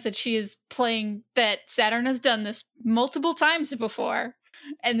realize that she is playing, that Saturn has done this multiple times before,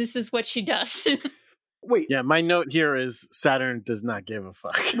 and this is what she does. Wait. Yeah, my note here is Saturn does not give a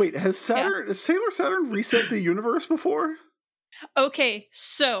fuck. Wait, has Sailor Saturn reset the universe before? Okay,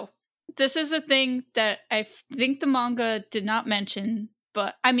 so this is a thing that I think the manga did not mention,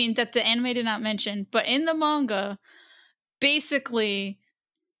 but I mean that the anime did not mention, but in the manga, basically,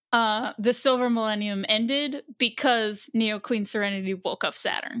 the Silver Millennium ended because Neo Queen Serenity woke up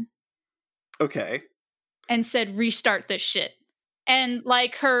Saturn. Okay. And said, "Restart this shit." And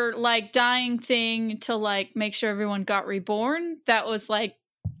like her like dying thing to like make sure everyone got reborn, that was like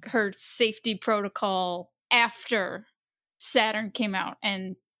her safety protocol after Saturn came out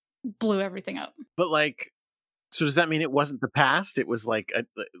and blew everything up. But like, so does that mean it wasn't the past? It was like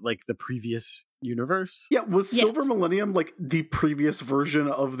the previous universe? Yeah, was Silver Millennium like the previous version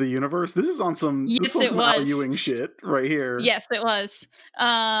of the universe? This is on some valuing shit right here. Yes, it was.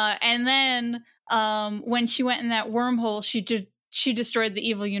 And then when she went in that wormhole, she destroyed the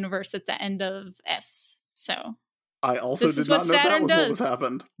evil universe at the end of S. So I also did not know that was what was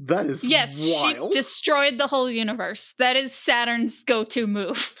happened. That is wild. She destroyed the whole universe. That is Saturn's go-to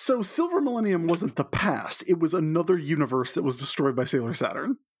move. So Silver Millennium wasn't the past. It was another universe that was destroyed by Sailor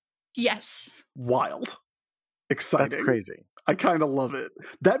Saturn. Yes. Wild. Exciting. That's crazy. I kind of love it.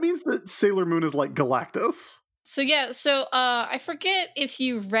 That means that Sailor Moon is like Galactus. So I forget if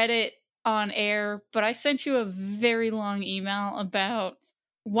you read it on air, but I sent you a very long email about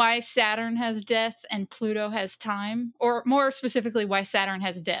why Saturn has death and Pluto has time, or more specifically, why Saturn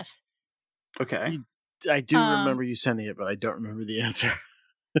has death. Okay. I do remember you sending it, but I don't remember the answer.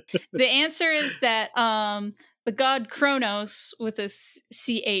 The answer is that the god Kronos with a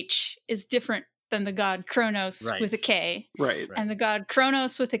CH is different than the god Kronos with a K. Right. And the god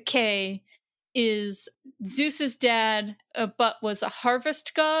Kronos with a K is Zeus's dad, but was a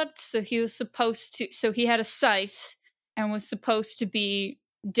harvest god. So he was supposed to, so he had a scythe and was supposed to be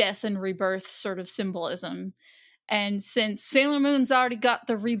death and rebirth sort of symbolism. And since Sailor Moon's already got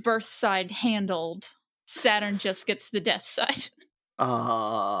the rebirth side handled, Saturn just gets the death side.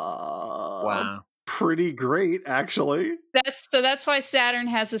 Wow. Pretty great, actually. That's why Saturn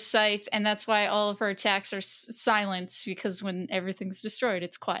has a scythe, and that's why all of her attacks are silenced, because when everything's destroyed,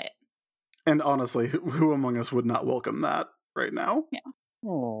 it's quiet. And honestly, who among us would not welcome that right now? Yeah.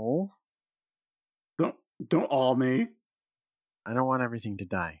 Oh. Don't awe me. I don't want everything to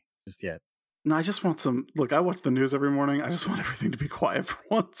die just yet. No, I just want some. Look, I watch the news every morning. I just want everything to be quiet for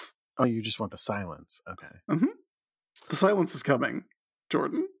once. Oh, you just want the silence. Okay. Mm-hmm. The silence is coming,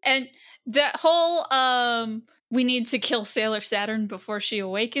 Jordan. And that whole we need to kill Sailor Saturn before she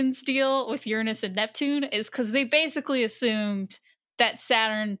awakens deal with Uranus and Neptune is because they basically assumed that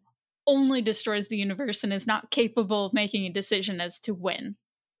Saturn only destroys the universe and is not capable of making a decision as to when.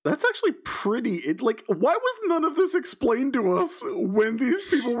 That's actually pretty. Why was none of this explained to us when these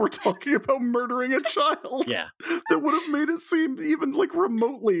people were talking about murdering a child? Yeah. That would have made it seem even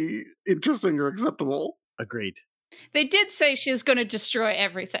remotely interesting or acceptable. Agreed. They did say she was going to destroy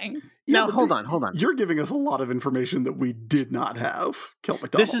everything. Now, hold on. You're giving us a lot of information that we did not have, Kel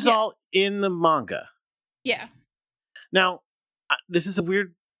McDonald. This is all in the manga. Yeah. Now, this is a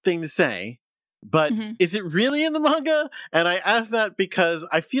weird thing to say, but is it really in the manga? And I ask that because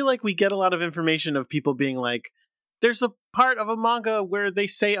I feel like we get a lot of information of people being like, there's a part of a manga where they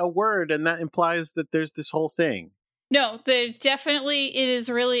say a word and that implies that there's this whole thing. No, it is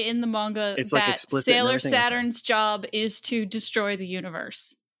really in the manga. It's that explicit. Sailor Saturn's job is to destroy the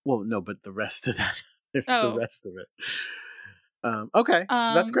universe. Well, no, but the rest of that. The rest of it. Okay,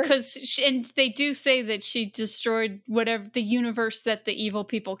 that's great. And they do say that she destroyed whatever the universe that the evil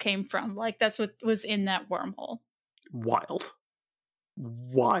people came from. Like, that's what was in that wormhole. Wild.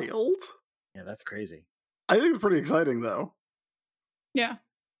 Yeah, that's crazy. I think it's pretty exciting, though. Yeah.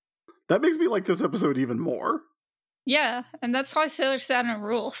 That makes me like this episode even more. Yeah, and that's why Sailor Saturn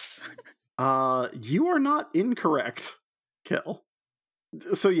rules. You are not incorrect, Kel.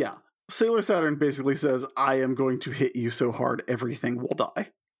 So yeah, Sailor Saturn basically says, I am going to hit you so hard everything will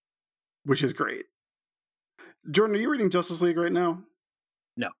die. Which is great. Jordan, are you reading Justice League right now?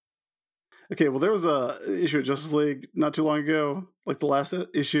 No. Okay, well there was a issue of Justice League not too long ago, like the last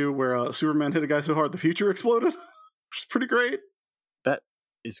issue where Superman hit a guy so hard the future exploded, which is pretty great. That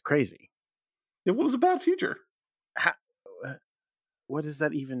is crazy. Yeah, what was a bad future? What is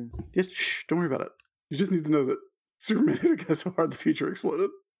that even? Just shh, don't worry about it. You just need to know that Superman hit a guy so hard the future exploded.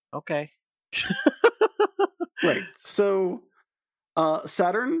 Okay. Right. So,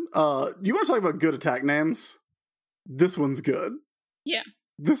 Saturn, you want to talk about good attack names? This one's good. Yeah.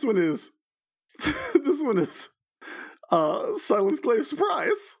 This one is Silence Glaive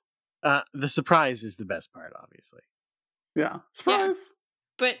Surprise. The surprise is the best part, obviously. Yeah. Surprise. Yeah.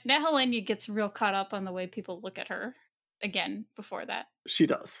 But Nehelenia gets real caught up on the way people look at her again before that. She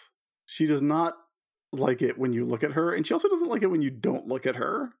does. She does not like it when you look at her, and she also doesn't like it when you don't look at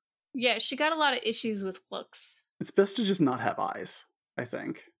her. Yeah, she got a lot of issues with looks. It's best to just not have eyes, I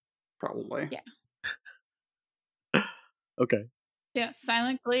think. Probably. Yeah. Okay. Yeah,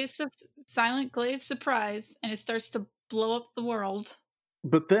 Silent Glaive Surprise, and it starts to blow up the world.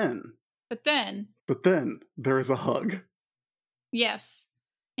 But then there is a hug. Yes.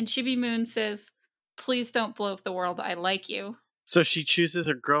 And Chibi Moon says, please don't blow up the world. I like you. So she chooses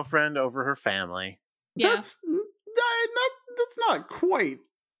her girlfriend over her family. Yeah. That's not quite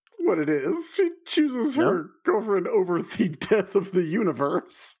what it is. She chooses her girlfriend over the death of the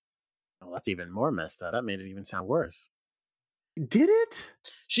universe. Well, that's even more messed up. That made it even sound worse. Did it?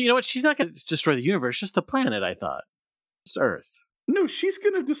 You know what? She's not going to destroy the universe, just the planet, I thought. Just Earth. No, she's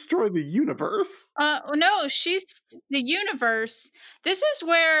going to destroy the universe. No, she's the universe. This is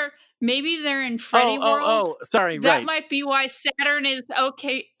where maybe they're in Freddy World. Sorry, that might be why Saturn is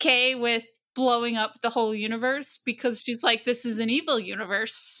okay with blowing up the whole universe, because she's like, this is an evil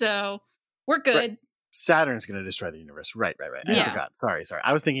universe, so we're good. Right. Saturn's going to destroy the universe. Right. I forgot. Sorry.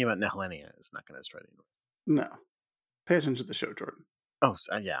 I was thinking about Nehelenia is not going to destroy the universe. No. Pay attention to the show, Jordan. Oh,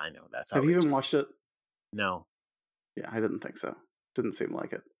 yeah, I know. That's Have you even watched it? No. Yeah, I didn't think so. Didn't seem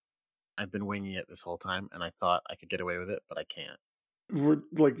like it. I've been winging it this whole time, and I thought I could get away with it, but I can't.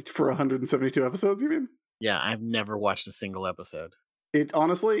 For 172 episodes, you mean? Yeah, I've never watched a single episode. It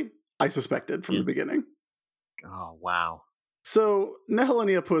honestly, I suspected from the beginning. Oh, wow. So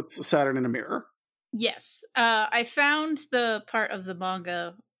Nehelenia puts Saturn in a mirror. Yes. I found the part of the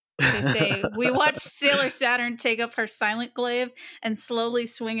manga. They say, we watch Sailor Saturn take up her silent glaive and slowly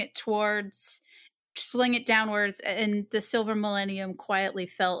swing it downwards, and the Silver Millennium quietly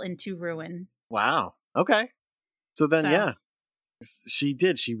fell into ruin. Wow. Okay. So then, yeah, she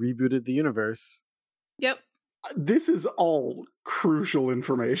did. She rebooted the universe. Yep. This is all crucial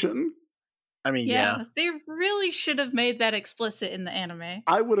information. I mean, yeah. They really should have made that explicit in the anime.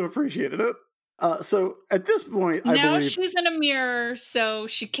 I would have appreciated it. So at this point, I believe she's in a mirror, so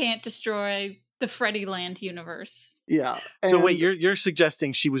she can't destroy the Freddy Land universe. Yeah. So wait, you're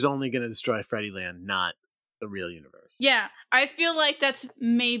suggesting she was only going to destroy Freddy Land, not the real universe? Yeah, I feel like that's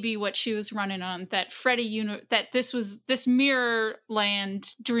maybe what she was running on. That that this Mirror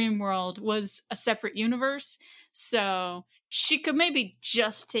Land Dream World was a separate universe, so she could maybe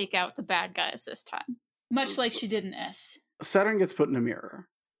just take out the bad guys this time, much like she did in S. Saturn gets put in a mirror,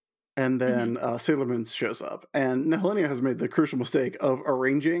 and then Sailor Moon shows up, and Nehelenia has made the crucial mistake of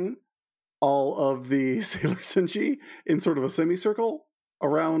arranging all of the Sailor Senshi in sort of a semicircle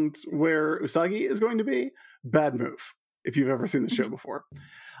around where Usagi is going to be. Bad move, if you've ever seen the show before.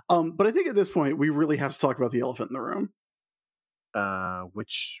 But I think at this point, we really have to talk about the elephant in the room.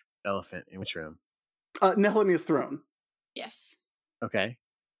 Which elephant? In which room? Nehelenia's throne. Yes. Okay.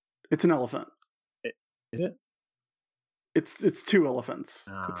 It's an elephant. Is it? It's two elephants.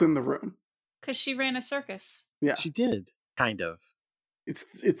 It's in the room. Because she ran a circus. Yeah. She did. Kind of.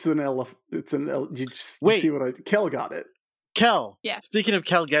 It's an elephant. You see what Kel got it. Kel. Yeah. Speaking of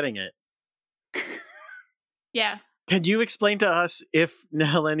Kel getting it. Yeah. Can you explain to us if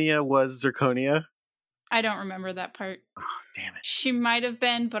Nehelenia was Zirconia? I don't remember that part. Oh, damn it. She might have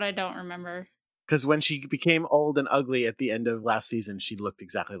been, but I don't remember. Because when she became old and ugly at the end of last season, she looked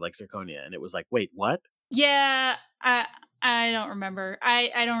exactly like Zirconia. And it was like, wait, what? Yeah, I don't remember.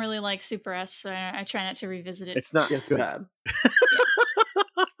 I don't really like Super S, so I try not to revisit it. It's not. It's bad.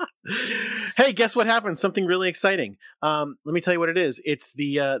 Hey, guess what happened? Something really exciting. Let me tell you what it is. It's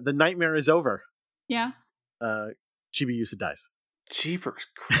the nightmare is over. Yeah. Chibiusa dies. Jeepers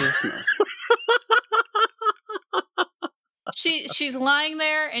Christmas. She's lying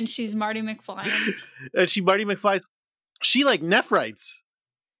there and she's Marty McFly. And Marty McFly's. She like Nephrites.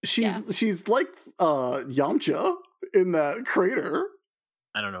 She's like Yamcha in that crater.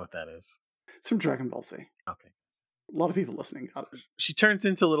 I don't know what that is. It's from Dragon Ball Z. Okay. A lot of people listening got it. She turns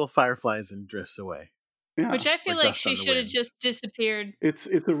into little fireflies and drifts away. Yeah. Which I feel like she should have just disappeared. It's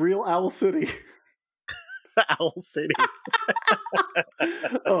a real Owl City. Owl City.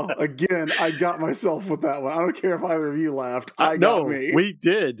 Oh, again, I got myself with that one. I don't care if either of you laughed. Got me. We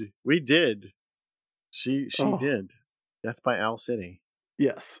did. She did. Death by Owl City.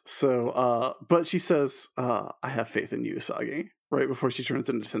 Yes. So, but she says, I have faith in you, Usagi, right before she turns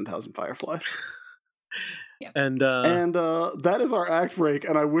into 10,000 fireflies. Yep. And that is our act break,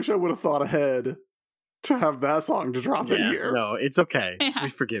 and I wish I would have thought ahead to have that song to drop in here. No, it's okay. Yeah. We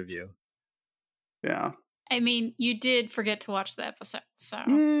forgive you. Yeah. I mean, you did forget to watch the episode, so.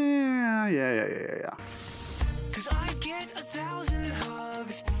 Yeah. 'Cause I get 1,000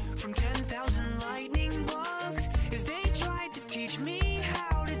 hugs from 10,000 lightning bugs as they tried to teach me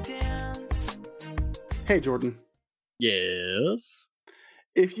how to dance. Hey, Jordan. Yes?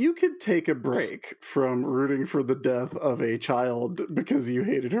 If you could take a break from rooting for the death of a child because you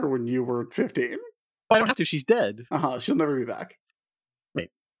hated her when you were 15. I don't have to. She's dead. She'll never be back.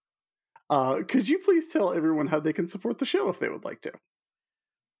 Wait. Could you please tell everyone how they can support the show if they would like to?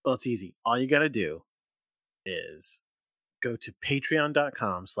 Well, it's easy. All you got to do is go to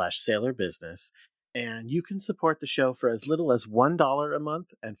patreon.com/sailorbusiness, and you can support the show for as little as $1 a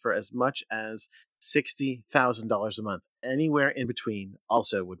month and for as much as $60,000 a month. Anywhere in between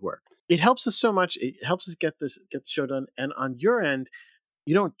also would work. It helps us so much. It helps us get the show done. And on your end,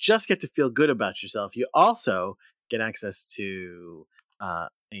 you don't just get to feel good about yourself. You also get access to a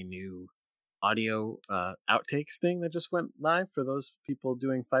new audio outtakes thing that just went live for those people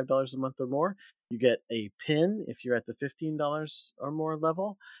doing $5 a month or more. You get a pin if you're at the $15 or more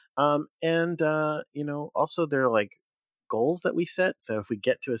level. And also there are like goals that we set. So if we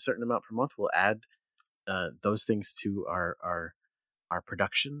get to a certain amount per month, we'll add those things to our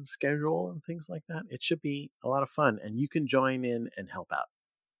production schedule and things like that. It should be a lot of fun, and you can join in and help out.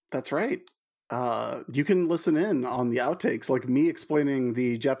 That's right. You can listen in on the outtakes, like me explaining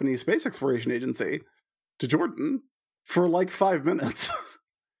the Japanese Space Exploration Agency to Jordan for like 5 minutes.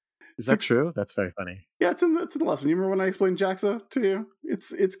 Is that true? That's very funny. Yeah, it's in the lesson. You remember when I explained JAXA to you?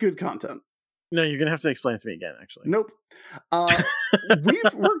 It's good content. No, you're gonna have to explain it to me again. Actually, Nope.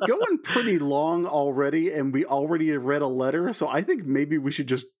 We're going pretty long already, and we already have read a letter, so I think maybe we should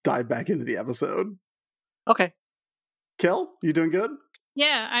just dive back into the episode. Okay. Kel, you doing good?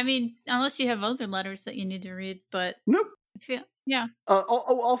 Yeah, I mean, unless you have other letters that you need to read, but Nope. I feel, yeah.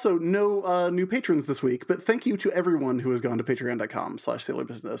 Also, no new patrons this week, but thank you to everyone who has gone to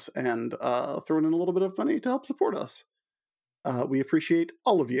patreon.com/sailorbusiness and thrown in a little bit of money to help support us. We appreciate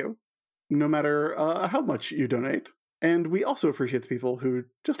all of you, no matter how much you donate. And we also appreciate the people who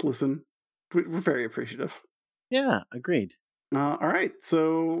just listen. We're very appreciative. Yeah, agreed. All right,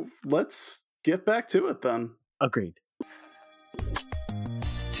 so let's get back to it then. Agreed.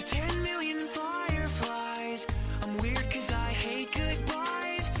 To 10 million fireflies, I'm weird 'cause I hate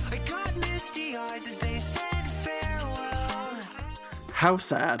goodbyes. I got misty eyes as they said farewell. How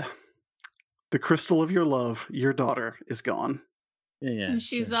sad. The crystal of your love, your daughter, is gone. Yeah. And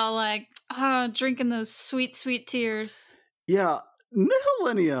she's all like, drinking those sweet, sweet tears. Yeah,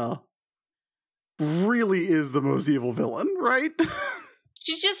 Nihilenia really is the most evil villain, right?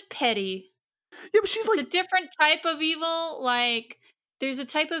 She's just petty. Yeah, but she's It's like... a different type of evil. Like, there's a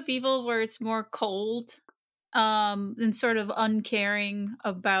type of evil where it's more cold and sort of uncaring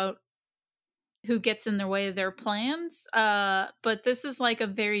about who gets in their way of their plans. But this is like a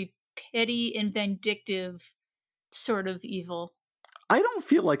very petty and vindictive sort of evil. I don't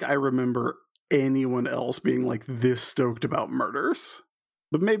feel like I remember anyone else being like this stoked about murders.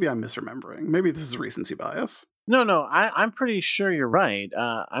 But maybe I'm misremembering. Maybe this is recency bias. No, I'm pretty sure you're right.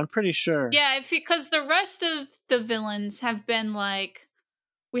 I'm pretty sure. Yeah, because the rest of the villains have been like,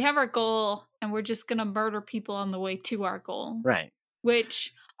 we have our goal and we're just going to murder people on the way to our goal. Right.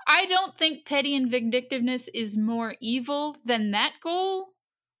 Which I don't think petty and vindictiveness is more evil than that goal.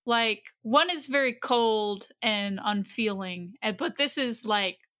 Like, one is very cold and unfeeling, but this is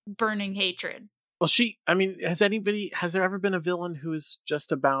like burning hatred. Well, has there ever been a villain who is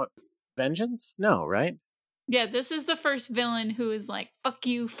just about vengeance? No, right? Yeah, this is the first villain who is like, fuck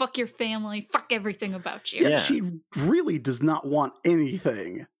you, fuck your family, fuck everything about you. Yeah, she really does not want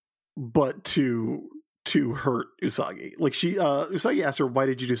anything but to hurt Usagi. Like Usagi asks her, why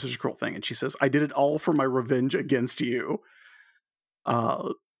did you do such a cruel thing? And she says, I did it all for my revenge against you.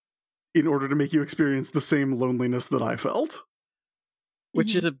 In order to make you experience the same loneliness that I felt.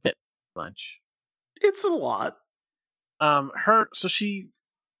 Which is a bit much. It's a lot. Is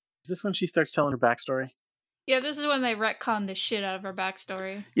this when she starts telling her backstory? Yeah, this is when they retcon the shit out of her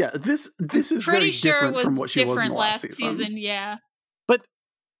backstory. Yeah, this is pretty very sure different it was from what she was in different the last season. Yeah. But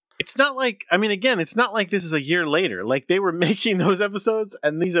it's not like, it's not like this is a year later. Like, they were making those episodes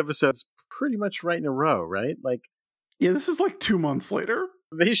and these episodes pretty much right in a row, right? Like, yeah, this is like 2 months later.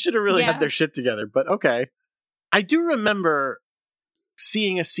 They should have really had their shit together, but okay. I do remember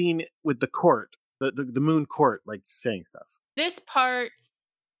seeing a scene with the court, the moon court, like saying stuff. This part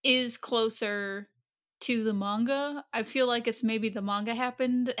is closer to the manga. I feel like it's maybe the manga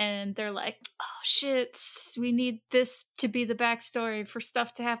happened and they're like, oh shit, we need this to be the backstory for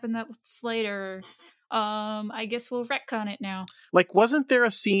stuff to happen that's later. I guess we'll retcon it now. Like, wasn't there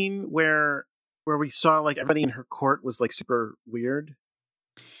a scene where we saw like everybody in her court was like super weird?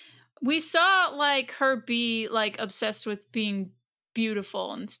 We saw like her be like obsessed with being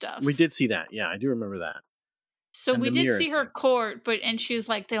beautiful and stuff. We did see that. Yeah, I do remember that. So and we did see her thing. court, and she was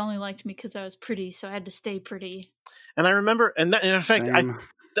like, they only liked me because I was pretty, so I had to stay pretty. And I remember, and in fact,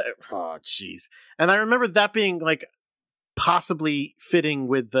 oh jeez, and I remember that being like possibly fitting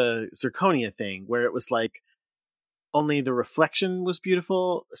with the Zirconia thing, where it was like only the reflection was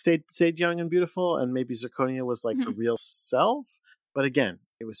beautiful, stayed young and beautiful, and maybe Zirconia was like her real self. But again,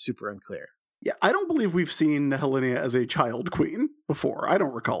 it was super unclear. Yeah, I don't believe we've seen Nihilenia as a child queen before. I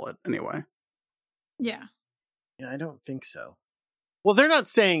don't recall it anyway. Yeah. Yeah, I don't think so. Well, they're not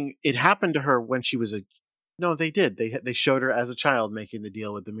saying it happened to her when she was a... No, they did. They showed her as a child making the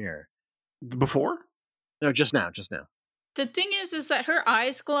deal with the mirror. Before? No, just now. The thing is that her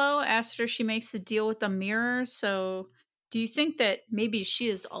eyes glow after she makes the deal with the mirror, so... Do you think that maybe she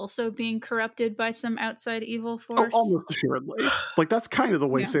is also being corrupted by some outside evil force? Oh, almost assuredly. Like, that's kind of the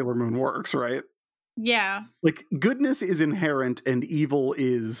way Sailor Moon works, right? Yeah. Like, goodness is inherent and evil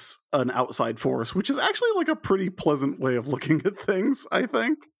is an outside force, which is actually like a pretty pleasant way of looking at things, I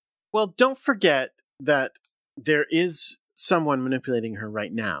think. Well, don't forget that there is someone manipulating her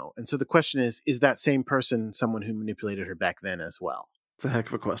right now. And so the question is that same person someone who manipulated her back then as well? It's a heck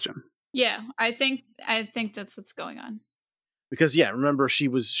of a question. Yeah, I think that's what's going on. Because, yeah, remember, she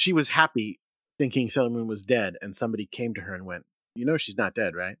was happy thinking Sailor Moon was dead, and somebody came to her and went, you know she's not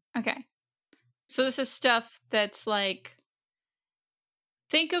dead, right? Okay. So this is stuff that's like,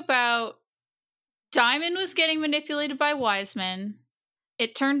 think about Diamond was getting manipulated by Wiseman.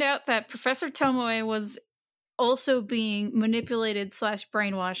 It turned out that Professor Tomoe was also being manipulated /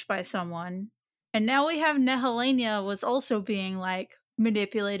 brainwashed by someone. And now we have Nehelenia was also being like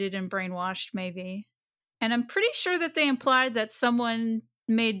manipulated and brainwashed, maybe. And I'm pretty sure that they implied that someone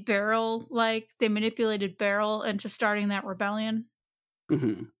made Beryl, like they manipulated Beryl into starting that rebellion.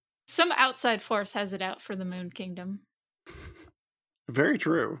 Mm-hmm. Some outside force has it out for the Moon Kingdom. Very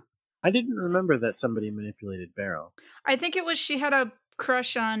true. I didn't remember that somebody manipulated Beryl. I think it was she had a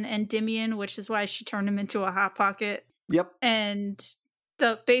crush on Endymion, which is why she turned him into a Hot Pocket. Yep. And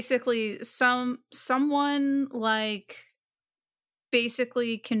basically someone like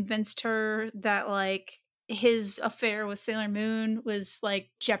basically convinced her that like his affair with Sailor Moon was like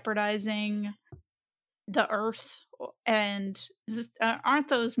jeopardizing the Earth. And aren't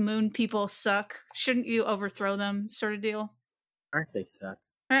those moon people suck? Shouldn't you overthrow them? Sort of deal. Aren't they suck?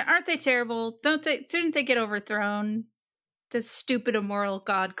 Aren't they terrible? Didn't they get overthrown? The stupid immoral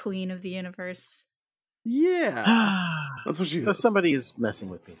god queen of the universe. Yeah. That's what she So is. somebody is messing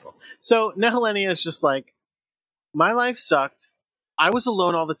with people. So Nehelenia is just like, my life sucked. I was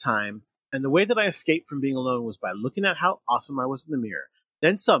alone all the time. And the way that I escaped from being alone was by looking at how awesome I was in the mirror.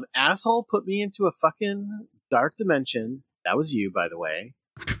 Then some asshole put me into a fucking dark dimension. That was you, by the way.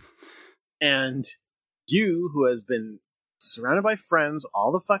 And you, who has been surrounded by friends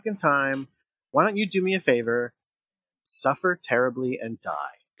all the fucking time, why don't you do me a favor? Suffer terribly and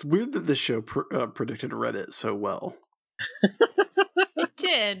die. It's weird that this show predicted Reddit so well. It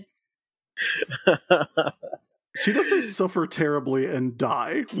did. She does say suffer terribly and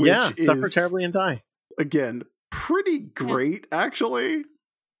die. Which Yeah, is, suffer terribly and die. Again, pretty great, actually.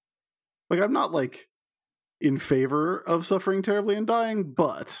 Like, I'm not, like, in favor of suffering terribly and dying,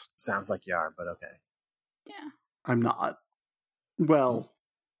 but... Sounds like you are, but okay. Yeah. I'm not. Well,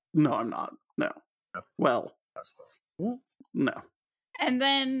 no, I'm not. No. Okay. Well, That was close. no. And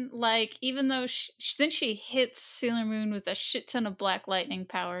then, like, even though she hits Sailor Moon with a shit ton of black lightning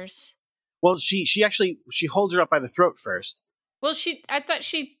powers. Well, she holds her up by the throat first. Well, I thought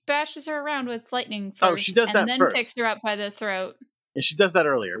she bashes her around with lightning first. Oh, she does that and then first. picks her up by the throat. And she does that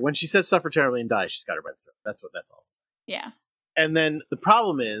earlier. When she says suffer terribly and die, she's got her by the throat. That's all. Yeah. And then the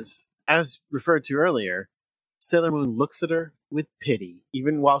problem is, as referred to earlier, Sailor Moon looks at her with pity,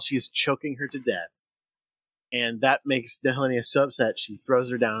 even while she's choking her to death. And that makes Nehelenia so upset, she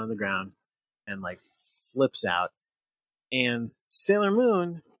throws her down on the ground and, like, flips out. And Sailor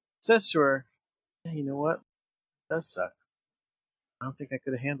Moon says to her, hey, you know what? It does suck. I don't think I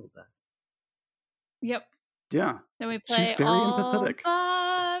could have handled that. Yep. Yeah. Then we play She's very all empathetic.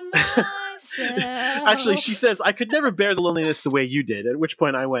 by myself. Actually, she says, I could never bear the loneliness the way you did, at which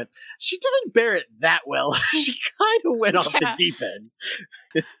point I went, she didn't bear it that well. She kind of went off the Yeah. deep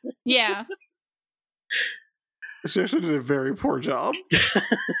end. Yeah. She actually did a very poor job.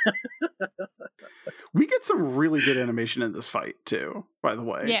 We get some really good animation in this fight, too, by the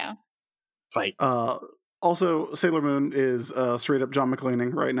way. Yeah. Fight. Also, Sailor Moon is straight up John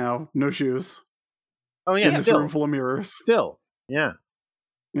McClaning right now. No shoes. Oh, yeah, in this still. room full of mirrors. Still. Yeah.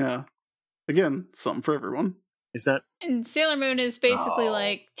 Yeah. Again, something for everyone. Is that? And Sailor Moon is basically Oh.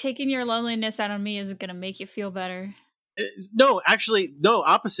 like, taking your loneliness out on me isn't going to make you feel better. No, actually, no,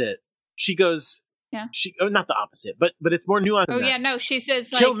 opposite. She goes, Yeah. Not the opposite, but it's more nuanced than Oh, that. yeah, no, she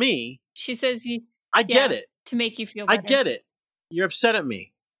says, like, Kill me. she says, I get yeah, it. to make you feel I better. get it. You're upset at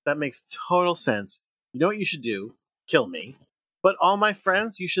me. That makes total sense. You know what you should do? Kill me. But all my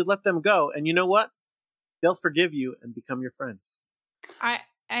friends, you should let them go. And you know what? They'll forgive you and become your friends.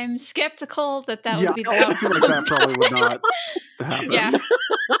 I'm skeptical that yeah, would be the I also feel like that outcome. probably would not happen. Yeah.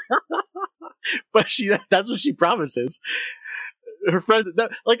 But that's what she promises. Her friends,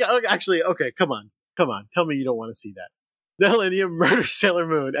 actually, okay, come on. Tell me you don't want to see that. Nehelenia murders Sailor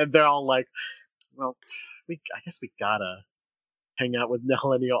Moon, and they're all like, well, I guess we gotta hang out with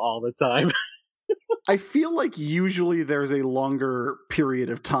Nehelenia all the time. I feel like usually there's a longer period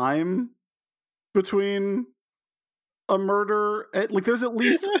of time between a murder. Like, there's at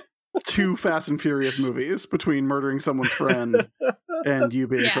least 2 Fast and Furious movies between murdering someone's friend and you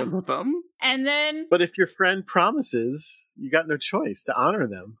being Yeah. friends with them. And then, But if your friend promises, you got no choice to honor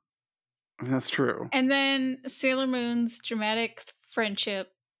them. I mean, that's true. Sailor Moon's dramatic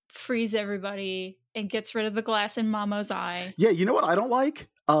friendship frees everybody and gets rid of the glass in Mamo's eye. Yeah, you know what I don't like?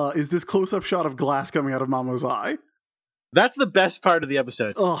 Is this close-up shot of glass coming out of Mamo's eye. That's the best part of the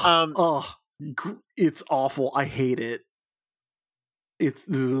episode. It's awful. I hate it. It's...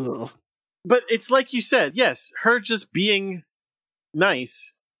 Ugh. But it's like you said, yes, her just being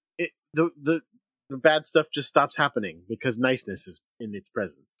nice. The the bad stuff just stops happening because niceness is in its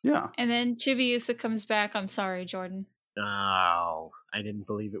presence. Yeah. And then Chibiusa comes back. I'm sorry, Jordan. Oh, I didn't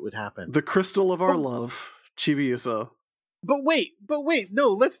believe it would happen. The crystal of our love, Chibiusa. But wait, no,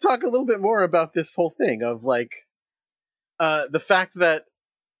 let's talk a little bit more about this whole thing of like the fact that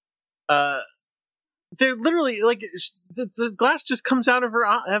they're literally like the glass just comes out of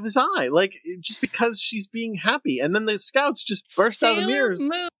of his eye, like just because she's being happy, and then the scouts just burst out of the mirrors.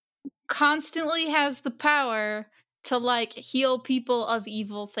 Sailor Moon constantly has the power to like heal people of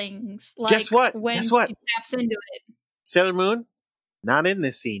evil things. Like, Guess what? When Guess what? she taps into it. Sailor Moon, not in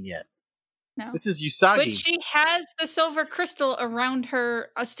this scene yet. No. This is Usagi. But she has the silver crystal around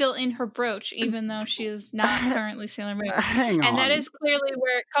her, still in her brooch, even though she is not currently Sailor Moon. Hang on. And that is clearly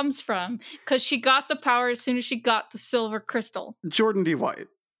where it comes from, because she got the power as soon as she got the silver crystal. Jordan D. White,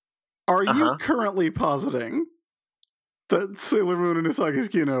 are you currently positing that Sailor Moon and Usagi's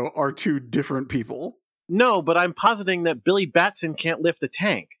Kino are two different people? No, but I'm positing that Billy Batson can't lift a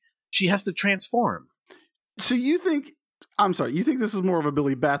tank. She has to transform. So you think... I'm sorry, you think this is more of a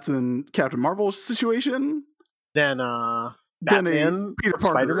Billy Batson Captain Marvel situation Than than Batman, a Peter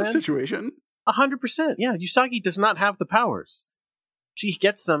Parker Spider-Man? situation? 100%. Yeah, Usagi does not have the powers. She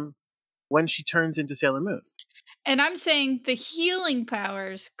gets them when she turns into Sailor Moon. And I'm saying the healing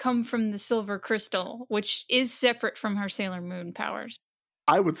powers come from the silver crystal, which is separate from her Sailor Moon powers.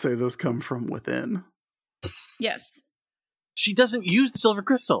 I would say those come from within. Yes. She doesn't use the silver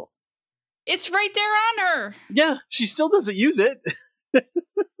crystal. It's right there on her. Yeah, she still doesn't use it.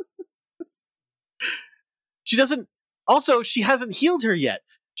 She doesn't. Also, she hasn't healed her yet.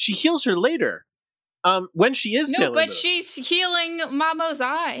 She heals her later. When she is Sailor No, but Moon. she's healing Mamo's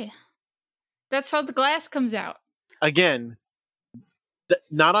eye. That's how the glass comes out. Again,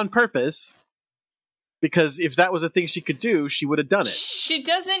 not on purpose. Because if that was a thing she could do, she would have done it. She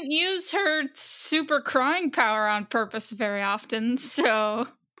doesn't use her super crying power on purpose very often, so...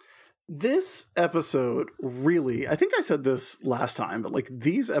 This episode really, I think I said this last time, but like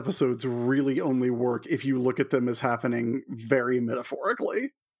these episodes really only work if you look at them as happening very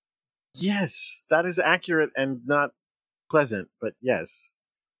metaphorically. Yes, that is accurate and not pleasant, but yes.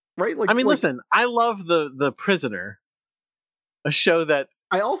 Right? Like, I mean, listen, I love The Prisoner, a show that...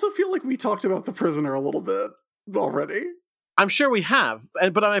 I also feel like we talked about The Prisoner a little bit already. I'm sure we have,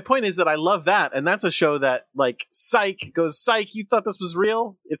 but my point is that I love that, and that's a show that, like, psych, you thought this was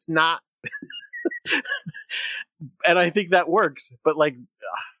real? It's not. And I think that works, but, like,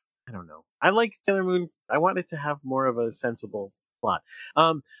 I don't know. I like Sailor Moon. I want it to have more of a sensible plot.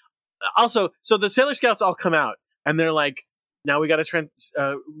 Also, so the Sailor Scouts all come out, and they're like, now we got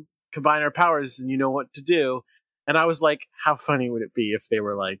to combine our powers, and you know what to do. And I was like, how funny would it be if they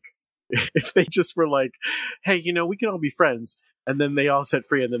were like, if they just were like, hey, you know, we can all be friends. And then they all set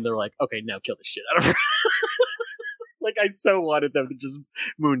free, and then they're like, okay, now kill the shit out of her. Like, I so wanted them to just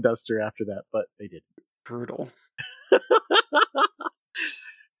moondust her after that, but they didn't. Brutal.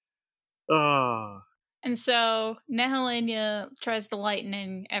 Oh. And so Nehelenia tries the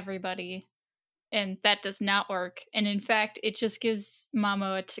lightning everybody, and that does not work. And in fact, it just gives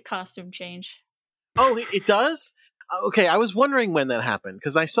Mamo a costume change. Oh, it does? Okay, I was wondering when that happened,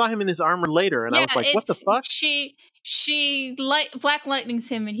 because I saw him in his armor later, and I was like, what the fuck? She black lightnings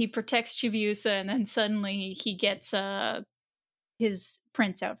him, and he protects Chibiusa, and then suddenly he gets his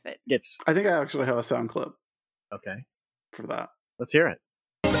prince outfit. I think I actually have a sound clip. Okay. For that. Let's hear it.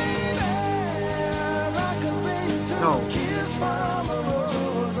 No.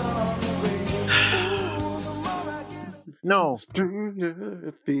 No.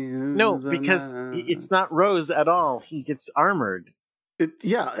 No, because it's not Rose at all. He gets armored.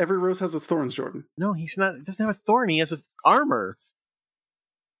 Yeah, every rose has its thorns, Jordan. No, he doesn't have a thorn. He has his armor.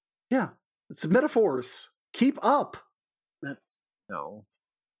 Yeah, it's metaphors. Keep up. No.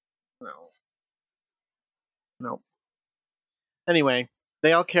 Anyway,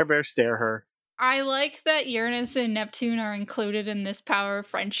 they all Care Bear stare her. I like that Uranus and Neptune are included in this power of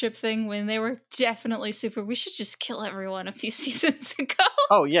friendship thing when they were definitely super. We should just kill everyone a few seasons ago.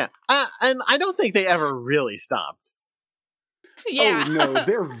 Oh, yeah. And I don't think they ever really stopped. Yeah. Oh, no,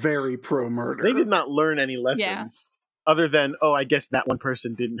 they're very pro-murder. They did not learn any lessons other than, I guess that one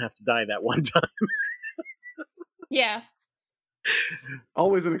person didn't have to die that one time. Yeah.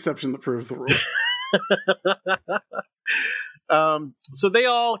 Always an exception that proves the rule. So they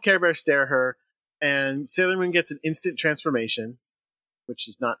all Care Bear stare her, and Sailor Moon gets an instant transformation, which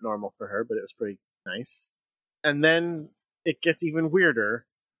is not normal for her, but it was pretty nice. And then it gets even weirder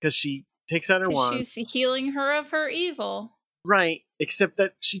because she takes out her wand. She's healing her of her evil. Right, except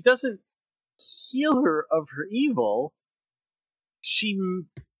that she doesn't heal her of her evil. She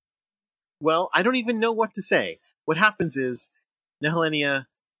Well, I don't even know what to say. What happens is Nehelenia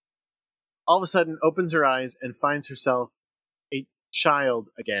all of a sudden opens her eyes and finds herself a child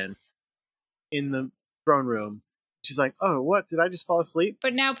again in the throne room. She's like, "Oh, what? Did I just fall asleep?"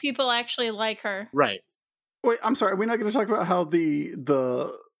 But now people actually like her. Right. Wait, I'm sorry. Are we not going to talk about how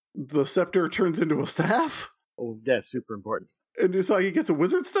the scepter turns into a staff? Oh, that's super important. And Usagi gets a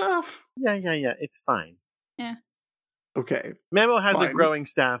wizard staff? Yeah. It's fine. Yeah. Okay. Mamo has a Fine. growing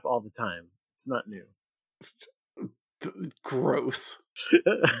staff all the time. It's not new. Gross.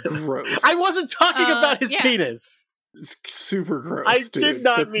 Gross. I wasn't talking about his yeah. penis. Super gross. I dude. did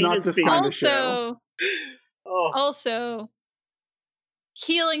not That's mean not his this penis. kind of show. Also,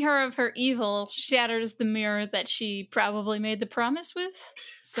 healing her of her evil shatters the mirror that she probably made the promise with.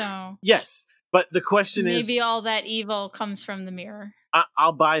 So Yes, but the question is, maybe all that evil comes from the mirror.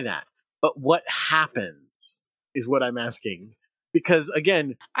 I'll buy that. But what happens is what I'm asking. Because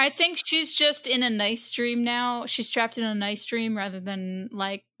again, I think she's just in a nice dream now. She's trapped in a nice dream rather than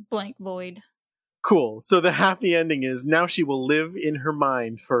like blank void. cool. So the happy ending is now she will live in her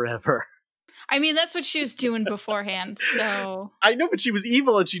mind forever. I mean, that's what she was doing beforehand. So I know, but she was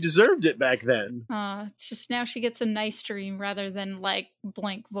evil and she deserved it back then. it's just now she gets a nice dream rather than like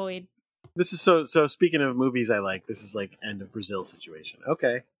blank void. This is so speaking of movies I like, this is like End of Brazil situation.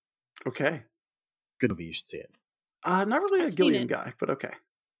 Okay. Okay. Good movie, you should see it. Not really a I've seen Gilliam it. guy, but okay.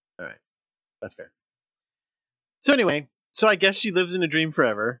 All right. That's fair. So anyway, so I guess she lives in a dream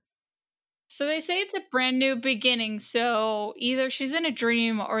forever. So they say it's a brand new beginning. So either she's in a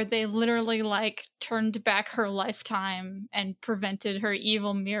dream or they literally like turned back her lifetime and prevented her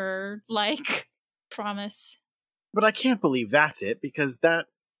evil mirror like promise. But I can't believe that's it, because that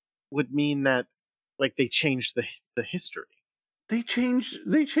would mean that like they changed the history. They change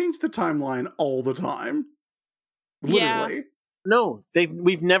the timeline all the time. Yeah. Literally. No,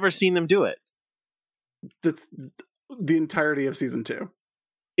 we've never seen them do it. That's the entirety of season 2.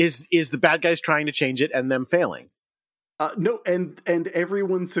 Is the bad guys trying to change it and them failing? No, and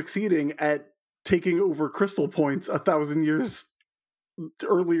everyone succeeding at taking over crystal points 1,000 years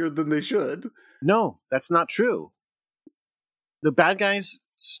earlier than they should. No, that's not true. The bad guys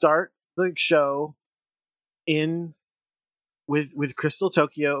start the show in with Crystal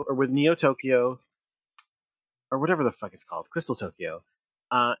Tokyo or with Neo Tokyo or whatever the fuck it's called, Crystal Tokyo,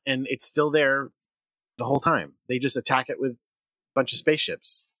 and it's still there the whole time. They just attack it with a bunch of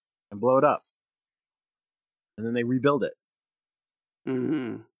spaceships and blow it up, and then they rebuild it.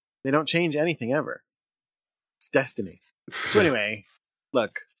 Mm-hmm. They don't change anything ever. It's destiny. So anyway,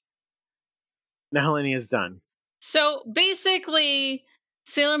 look, Nehelenia is done. So basically,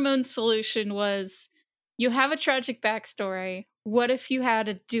 Sailor Moon's solution was you have a tragic backstory. What if you had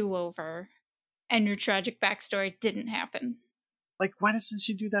a do-over and your tragic backstory didn't happen? Like, why doesn't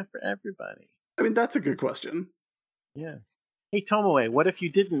she do that for everybody? I mean, that's a good question. Yeah. Hey, Tomoe, what if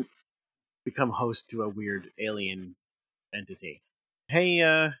you didn't become host to a weird alien entity?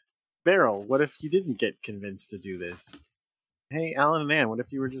 Hey, Beryl, what if you didn't get convinced to do this? Hey, Alan and Ann, what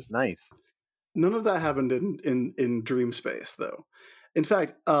if you were just nice? None of that happened in Dream Space, though. In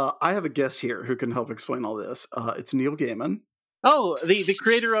fact, I have a guest here who can help explain all this. It's Neil Gaiman. Oh, the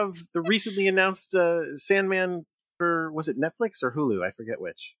creator of the recently announced Sandman for, was it Netflix or Hulu? I forget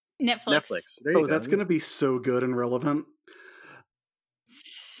which. Netflix. There you go. That's going to be so good and relevant.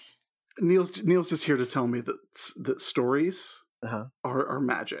 Neil's just here to tell me that stories are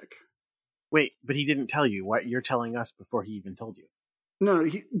magic. Wait, but he didn't tell you. What you're telling us before he even told you? No,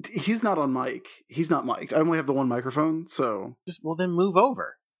 he's not on mic. He's not mic'd. I only have the one microphone, so Well, then move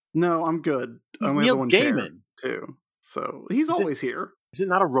over. no, I'm good. He's I only Neil have the one chair Gaiman too, so he's Is it- always here. Is it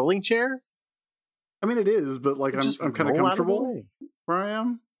not a rolling chair? I mean, it is, but like So just I'm kind of roll out the comfortable way. where I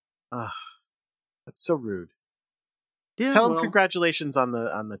am. That's so rude. Yeah, Tell him well, congratulations on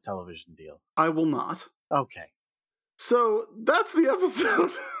the television deal. I will not. Okay. So that's the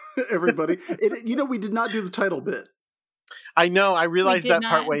episode, everybody. We did not do the title bit. I know. I realized did that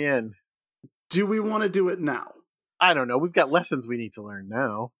not. partway in. Do we want to do it now? I don't know. We've got lessons we need to learn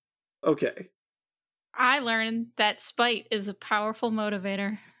now. Okay. I learned that spite is a powerful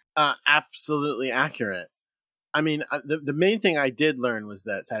motivator. Absolutely accurate. I mean, the main thing I did learn was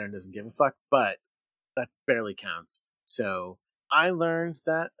that Saturn doesn't give a fuck, but that barely counts. So I learned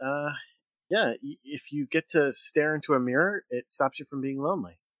that, if you get to stare into a mirror, it stops you from being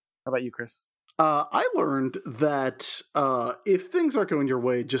lonely. How about you, Chris? I learned that if things aren't going your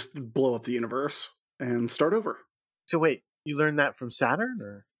way, just blow up the universe and start over. So wait, you learned that from Saturn,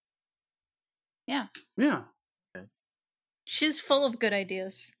 or? Yeah. Yeah. She's full of good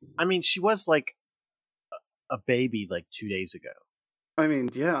ideas. I mean, she was like a baby like 2 days ago. I mean,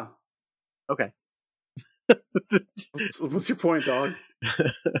 yeah. Okay. What's your point, dog?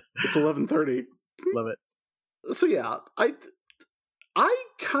 It's 11:30. Love it. So yeah, I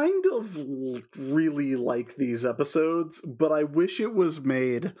kind of really like these episodes, but I wish it was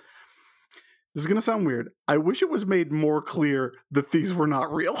made. This is going to sound weird. I wish it was made more clear that these were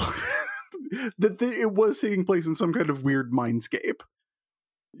not real. That it was taking place in some kind of weird mindscape.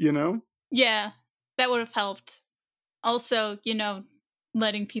 You know? Yeah, that would have helped. Also,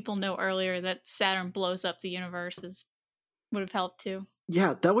 letting people know earlier that Saturn blows up the universe would have helped too.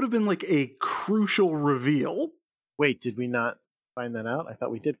 Yeah, that would have been like a crucial reveal. Wait, did we not find that out? I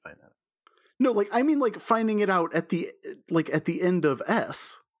thought we did find that out. No, I mean finding it out at the end of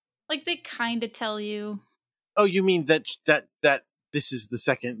S. Like they kind of tell you. Oh, you mean that this is the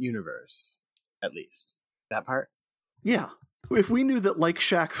second universe, at least that part? Yeah. If we knew that, like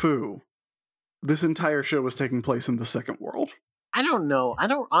Shaq Fu, this entire show was taking place in the second world. I don't know. I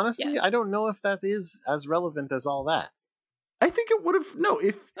don't know if that is as relevant as all that. I think it would have. No,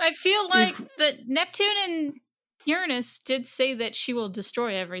 I feel like that Neptune and Uranus did say that she will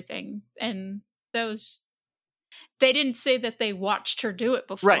destroy everything, and they didn't say that they watched her do it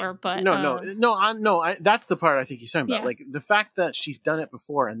before. Right. But no. That's the part I think he's talking about. Yeah. Like the fact that she's done it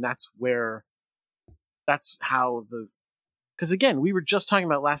before, and that's how because again, we were just talking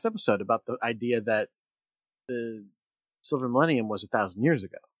about last episode about the idea that the Silver Millennium was 1,000 years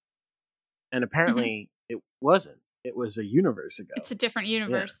ago, and apparently it wasn't. It was a universe ago. It's a different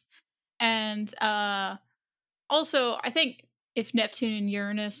universe. Yeah. And also, I think if Neptune and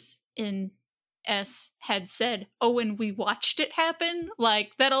Uranus in S had said, "Oh, and we watched it happen,"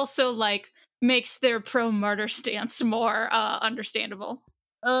 like that also makes their pro-martyr stance more understandable.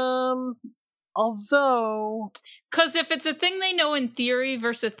 Although, because if it's a thing they know in theory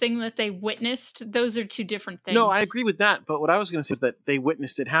versus a thing that they witnessed, those are two different things. No, I agree with that. But what I was going to say is that they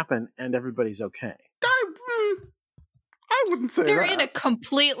witnessed it happen, and everybody's okay. I wouldn't say they're that. in a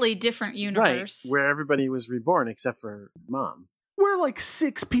completely different universe, right? Where everybody was reborn except for Mom. Where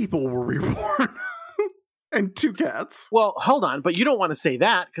 6 people were reborn. And 2 cats. Well, hold on, but you don't want to say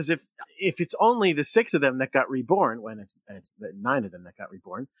that, because if it's only the 6 of them that got reborn, when it's the 9 of them that got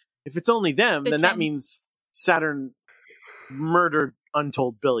reborn, if it's only them, then that means Saturn murdered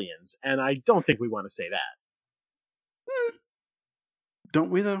untold billions, and I don't think we want to say that. Don't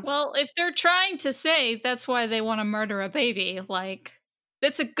we, though? Well, if they're trying to say that's why they want to murder a baby,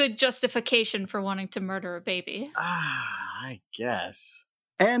 that's a good justification for wanting to murder a baby. I guess.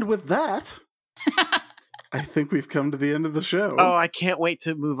 And with that, I think we've come to the end of the show. Oh, I can't wait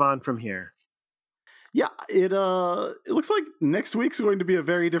to move on from here. Yeah, it looks like next week's going to be a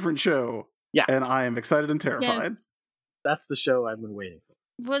very different show. Yeah. And I am excited and terrified. Yes. That's the show I've been waiting for.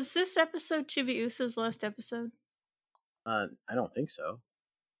 Was this episode Chibiusa's last episode? I don't think so.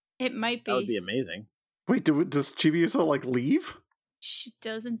 It might be. That would be amazing. Wait, does Chibiusa leave? She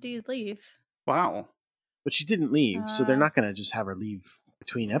does indeed leave. Wow. But she didn't leave, so they're not going to just have her leave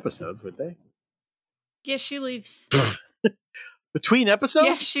between episodes, would they? Yeah, she leaves. Between episodes?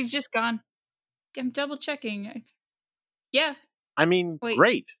 Yeah, she's just gone. I'm double checking. Yeah. I mean, Wait.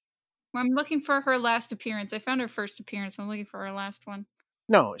 Great. I'm looking for her last appearance. I found her first appearance. I'm looking for her last one.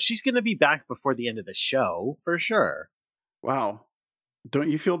 No, she's going to be back before the end of the show, for sure. Wow. Don't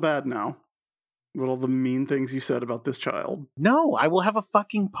you feel bad now? With all the mean things you said about this child? No, I will have a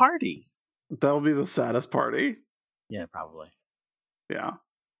fucking party. That'll be the saddest party. Yeah, probably. Yeah.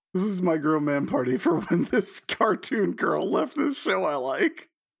 This is my girl man party for when this cartoon girl left this show I like.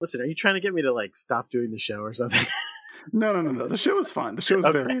 Listen, are you trying to get me to stop doing the show or something? No. The show is fine. The show is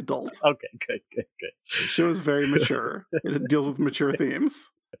very adult. Okay, good. The show is very mature. It deals with mature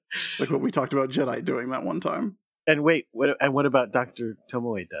themes. Like what we talked about Jedi doing that one time. And wait, what about Dr.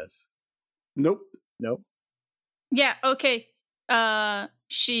 Tomoe does? Nope. Yeah, okay.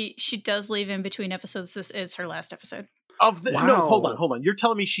 She does leave in between episodes. This is her last episode. Wow. No, hold on. You're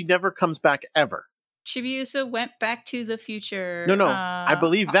telling me she never comes back ever? Chibiusa went back to the future. No, I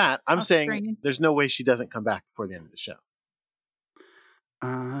believe that. I'm saying screen. there's no way she doesn't come back before the end of the show.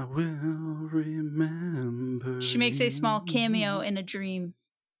 I will remember. She makes a small cameo in a dream.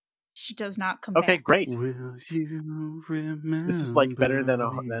 She does not come back. Okay, great. Will you remember? This is better than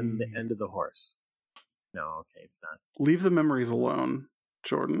the end of the horse. No, okay, it's not. Leave the memories alone,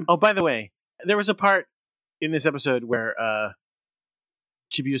 Jordan. Oh, by the way, there was a part in this episode where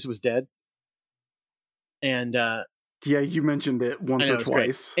Chibiusa was dead. And yeah, you mentioned it once or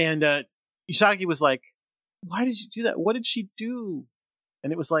twice. Great. And Usagi was like, "Why did you do that? What did she do?"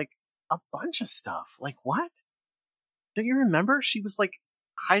 And it was a bunch of stuff. What? Do you remember? She was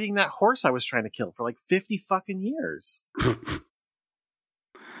hiding that horse I was trying to kill for 50 fucking years.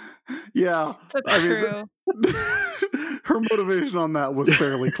 Yeah. That's true. Her motivation on that was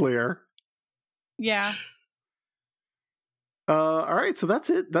fairly clear. Yeah. All right, so that's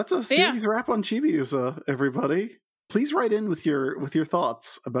it. That's a series wrap on Chibiusa, everybody. Please write in with your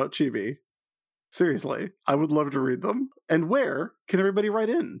thoughts about Chibi. Seriously, I would love to read them. And where can everybody write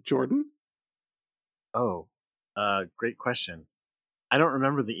in, Jordan? Oh, great question. I don't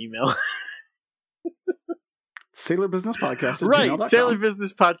remember the email. Sailor Business Podcast at right, gmail.com. Sailor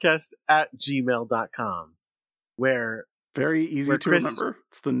Business Podcast at gmail.com. Where very easy to remember.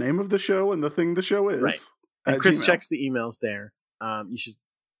 It's the name of the show and the thing the show is. Right. And Chris Gmail. checks the emails there. You should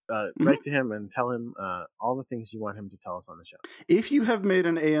write to him and tell him all the things you want him to tell us on the show. If you have made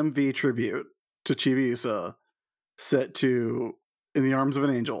an AMV tribute to Chibiusa set to In the Arms of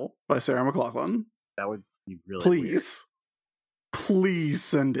an Angel by Sarah McLachlan, that would be really please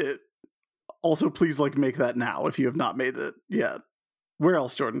send it. Also, please make that now if you have not made it yet. Where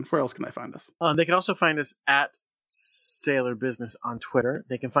else, Jordan? Where else can they find us? They can also find us at Sailor Business on Twitter.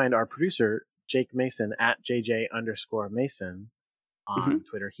 They can find our producer, Jake Mason, at JJ_Mason on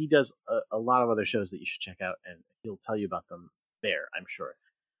Twitter. He does a lot of other shows that you should check out, and he'll tell you about them there, I'm sure.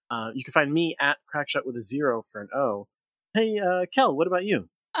 You can find me at Crackshot with a 0 for an O. Hey, Kel, what about you?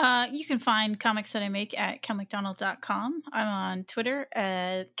 You can find comics that I make at kelmcdonald.com. I'm on Twitter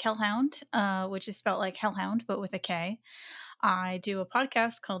at Kelhound, which is spelled like Hellhound, but with a K. I do a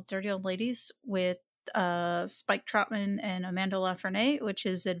podcast called Dirty Old Ladies with Spike Trotman and Amanda LaFrene, which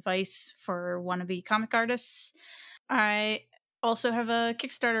is advice for wannabe comic artists. I also have a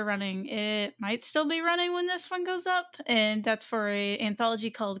Kickstarter running. It might still be running when this one goes up, and that's for an anthology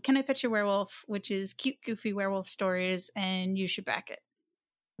called Can I Pet Your Werewolf, which is cute, goofy werewolf stories, and you should back it.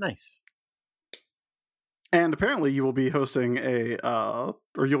 Nice. And apparently you will be hosting or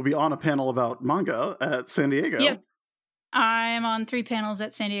you'll be on a panel about manga at San Diego. Yes. I'm on 3 panels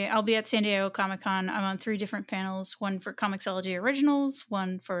at San Diego. I'll be at San Diego Comic-Con. I'm on 3 different panels, one for Comixology Originals,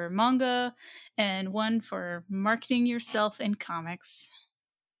 one for manga, and one for marketing yourself in comics.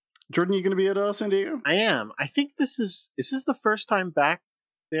 Jordan, you going to be at San Diego? I am. I think this is the first time back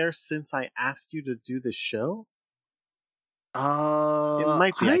there since I asked you to do this show. It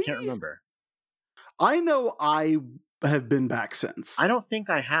might be. I can't remember. I know I have been back since. I don't think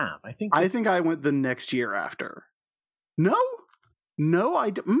I have. I think I went the next year after. No,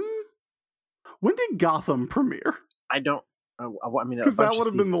 when did Gotham premiere? I don't. I mean, because that would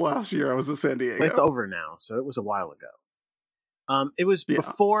have been the last year I was at San Diego. But it's over now, so it was a while ago. It was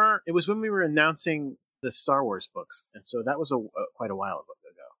before. It was when we were announcing the Star Wars books, and so that was quite a while ago.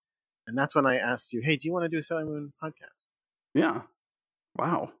 And that's when I asked you, "Hey, do you want to do a Sailor Moon podcast?" Yeah.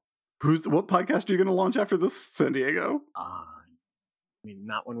 Wow. What podcast are you going to launch after this, San Diego? I mean,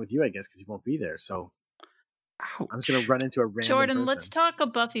 not one with you, I guess, because you won't be there. So ouch. I'm just going to run into a random Jordan, person. let's talk a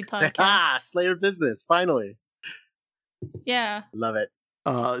Buffy podcast. Slayer Business, finally. Yeah. Love it.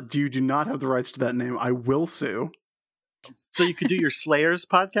 You do not have the rights to that name. I will sue. So you could do your Slayers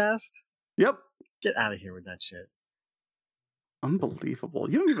podcast? Yep. Get out of here with that shit. Unbelievable.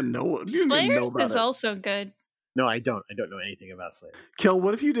 You don't even know what. Slayers is also good. No, I don't. I don't know anything about Slayer. Kel,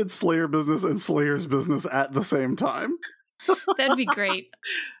 what if you did Slayer Business and Slayer's Business at the same time? That'd be great.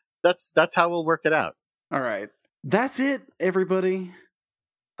 That's how we'll work it out. All right. That's it, everybody.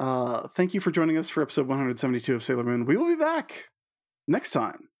 Thank you for joining us for episode 172 of Sailor Moon. We will be back next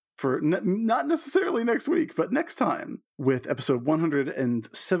time for not necessarily next week, but next time with episode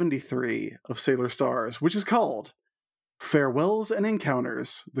 173 of Sailor Stars, which is called Farewells and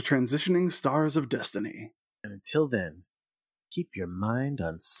Encounters, the Transitioning Stars of Destiny. And until then, keep your mind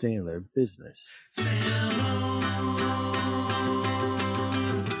on Sailor Business. Sailor